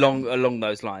 Yeah. Along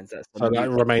those lines. That's so that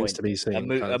remains to be seen.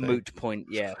 A moot point.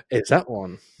 Yeah. Is that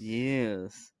one?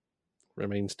 Yes.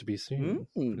 Remains to be seen.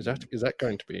 Is that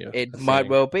going to be? It might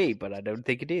well be, but I don't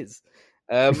think it is.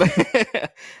 The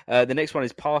next one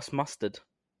is pass mustard.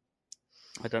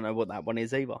 I don't know what that one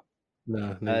is either.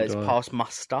 No, it's pass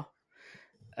muster.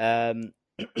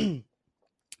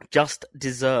 Just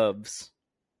deserves.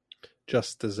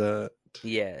 Just dessert.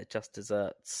 Yeah, just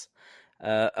desserts.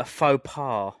 A faux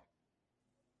pas.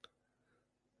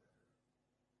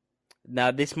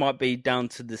 Now this might be down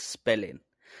to the spelling.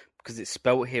 Because it's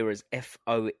spelled here as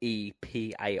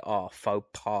FOEPAR, faux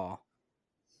pas.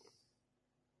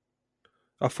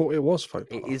 I thought it was faux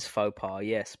pas. It is faux pas,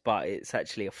 yes, but it's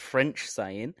actually a French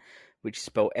saying, which is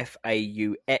spelled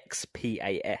FAUXPAS,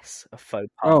 a faux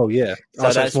pas. Oh, yeah.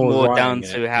 So that's more down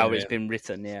to how it's been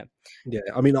written, yeah. Yeah,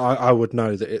 I mean, I would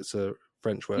know that it's a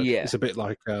French word. Yeah. It's a bit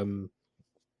like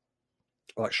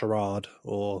charade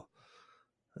or...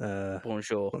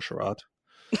 Bonjour. Not charade.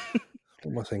 What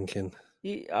am I thinking?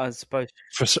 Yeah, I suppose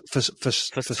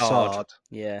facade.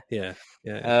 Yeah.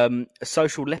 A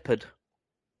social leopard.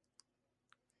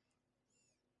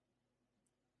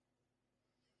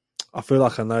 I feel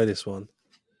like I know this one,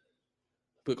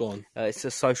 but go on. It's a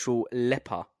social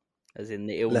leper, as in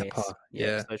the illness. Leper.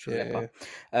 Social leper.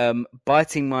 Yeah.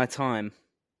 Biting my time.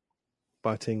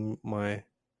 Biding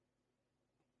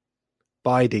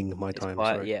my time.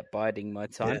 Sorry. Yeah, biding my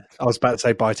time. Yeah. I was about to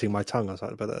say biting my tongue. I was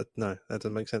like, but no, that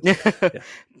doesn't make sense.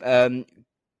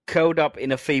 Curled up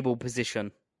in a feeble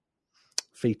position.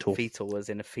 Fetal. Fetal, as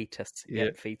in a fetus. Yeah,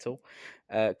 fetal.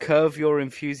 Curb your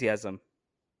enthusiasm.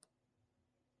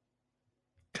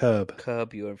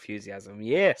 Curb your enthusiasm.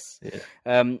 Yes. Yeah.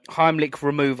 Heimlich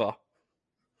remover.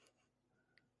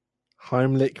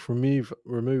 Heimlich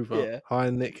remover. Yeah.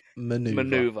 Heimlich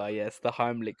maneuver. Yes, the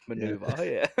Heimlich maneuver.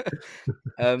 Yeah.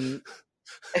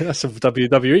 That's a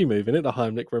WWE move, isn't it? The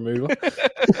Heimlich remover.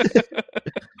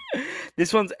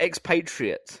 This one's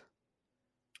expatriate.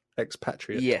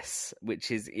 Expatriate. Yes,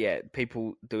 which is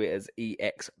people do it as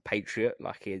expatriate,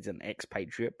 like he's an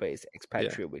expatriate, but it's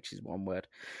expatriate, which is one word.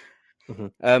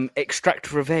 Mm-hmm.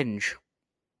 Extract revenge.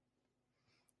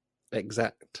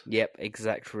 Exact. Yep,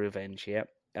 exact revenge. Yep.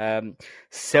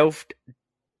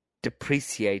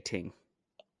 Self-depreciating.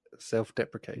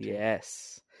 Self-deprecating.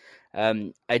 Yes.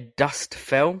 A dust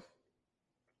fell.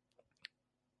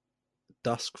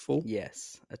 Duskful.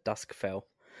 Yes, a dusk fell.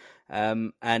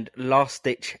 And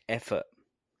last-ditch effort.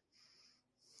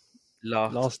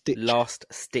 Last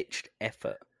stitched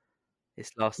effort.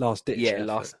 It's last ditch. Yeah, effort.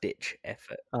 Last ditch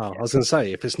effort. Oh, I was going to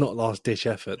say, if it's not last ditch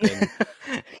effort, then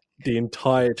the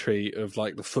entirety of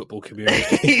like the football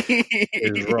community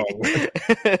is wrong.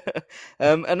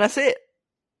 And that's it.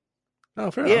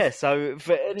 Oh, fair enough. Yeah. So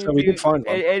we can find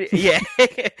one. Yeah.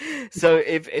 So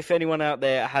if anyone out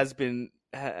there has been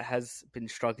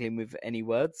struggling with any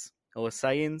words or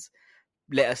sayings,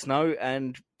 let us know,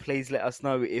 and please let us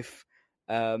know if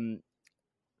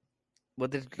what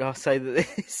did I say that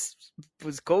this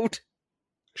was called?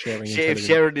 Sharing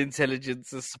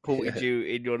intelligence has supported you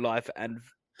in your life and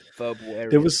verbal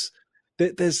areas.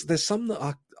 There's some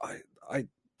that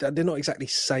they're not exactly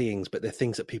sayings, but they're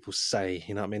things that people say.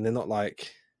 You know what I mean? They're not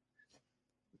like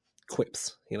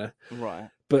quips. You know, right?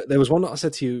 But there was one that I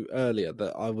said to you earlier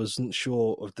that I wasn't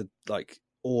sure of the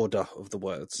order of the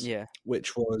words. Yeah,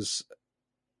 which was,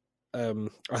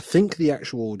 I think the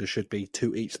actual order should be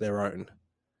to each their own.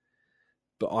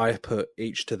 But I put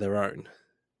each to their own.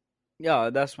 Yeah,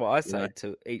 that's what I said,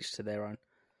 to each to their own.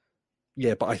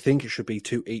 Yeah, but I think it should be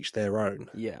to each their own.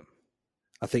 Yeah.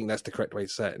 I think that's the correct way to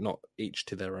say it, not each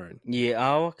to their own. Yeah,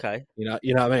 oh, okay. You know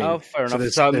what I mean? Oh, fair enough.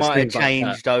 So it might have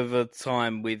changed over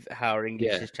time with how our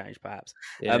English has changed, perhaps.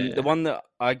 The one that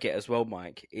I get as well,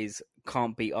 Mike, is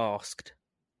can't be asked.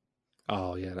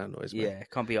 Oh, yeah, that annoys me. Yeah,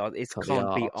 can't be asked. It's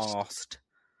can't be asked.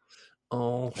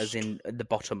 Oh. As in at the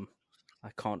bottom. I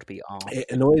can't be asked.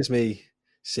 It annoys me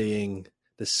seeing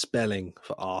the spelling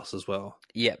for arse as well.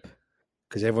 Yep.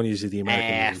 Because everyone uses the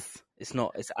American name. It's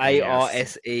not. It's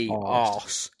ARSE.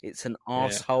 Arse. It's an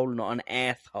arsehole, not an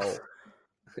asshole.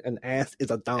 An ass is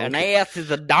a donkey. An ass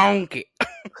is a donkey.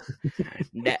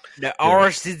 The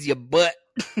arse is your butt.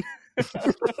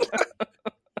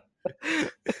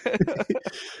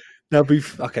 Now,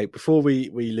 okay, before we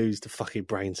lose the fucking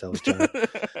brain cells, Joe,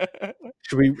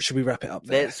 should we wrap it up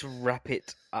there? Let's wrap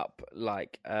it up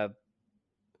like a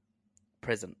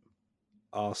present.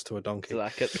 Ass to a donkey.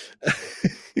 Like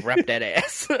wrap that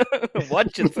ass.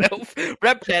 Watch yourself.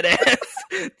 Wrap that ass.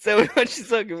 So what you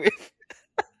talking with?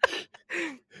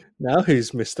 Now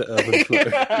who's Mr. Urban Flow?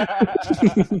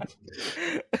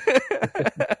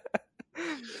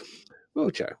 Well,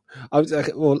 Joe,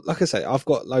 like I say, I've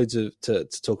got loads to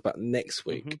talk about next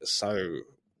week, so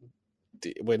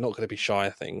we're not going to be shy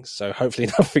of things. So hopefully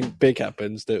nothing big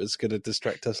happens that is going to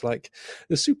distract us like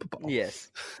the Super Bowl. Yes.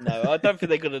 No, I don't think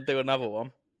they're going to do another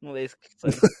one. Well,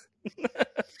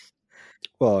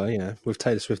 with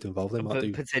Taylor Swift involved, they might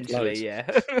do potentially, loads. Yeah.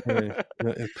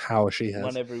 The power she has.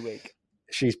 One every week.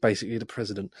 She's basically the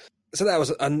president. So that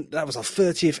was our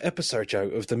 30th episode, Joe,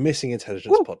 of the Missing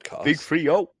Intelligence podcast. Big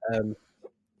 3-0.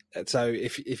 So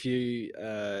if you,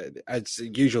 as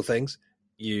usual things,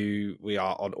 we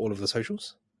are on all of the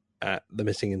socials at the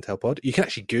Missing Intel Pod. You can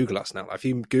actually Google us now. If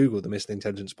you Google the Missing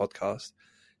Intelligence podcast,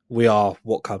 we are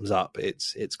what comes up.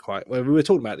 It's quite. Well, we were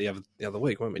talking about the other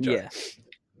week, weren't we, Joe? Yeah.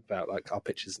 About like our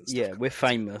pictures and stuff. Yeah, we're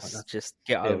famous. Like just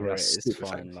get over it. It's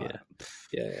fine. Like,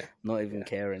 yeah. Not even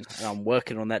caring. And I'm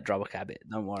working on that drug habit.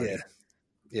 Don't worry.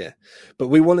 Yeah. But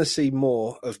we want to see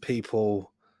more of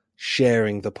people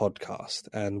sharing the podcast,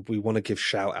 and we want to give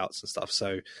shout outs and stuff.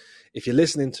 So if you're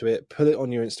listening to it, put it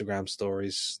on your Instagram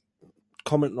stories,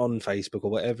 comment on Facebook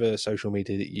or whatever social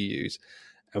media that you use,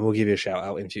 and we'll give you a shout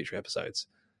out in future episodes.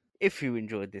 If you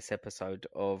enjoyed this episode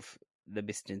of the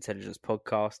Mr. Intelligence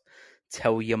podcast,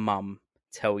 tell your mum,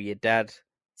 tell your dad,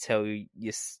 tell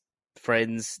your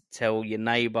friends, tell your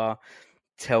neighbour,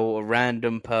 tell a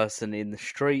random person in the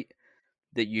street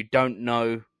that you don't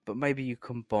know, but maybe you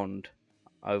can bond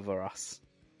over us.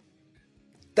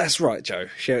 That's right, Joe.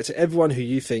 Share it to everyone who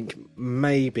you think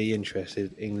may be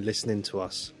interested in listening to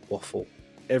us waffle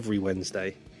every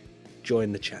Wednesday.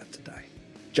 Join the chat today.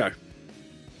 Joe,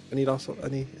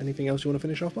 anything else you want to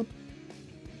finish off on?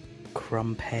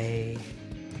 Crompei.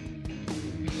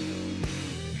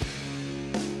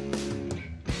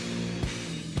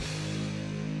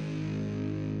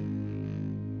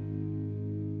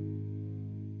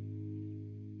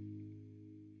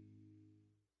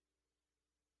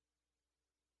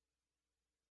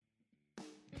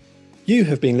 You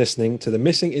have been listening to the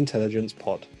Missing Intelligence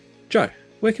Pod. Joe,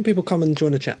 where can people come and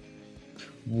join the chat?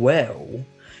 Well,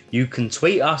 you can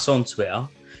tweet us on Twitter,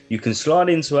 you can slide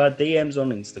into our DMs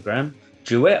on Instagram,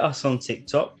 duet us on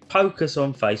TikTok, poke us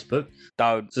on Facebook,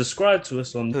 subscribe to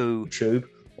us on YouTube,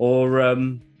 or what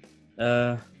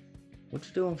do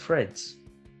you do on Threads?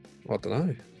 I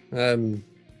don't know.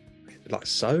 Like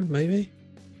maybe?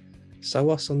 Sew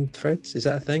us on Threads? Is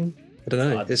that a thing? I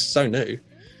don't know. It's so new.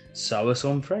 Sew us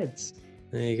on Threads.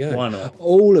 There you go. Why not?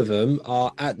 All of them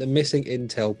are at the Missing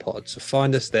Intel Pod, so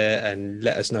find us there and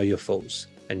let us know your thoughts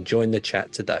and join the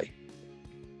chat today.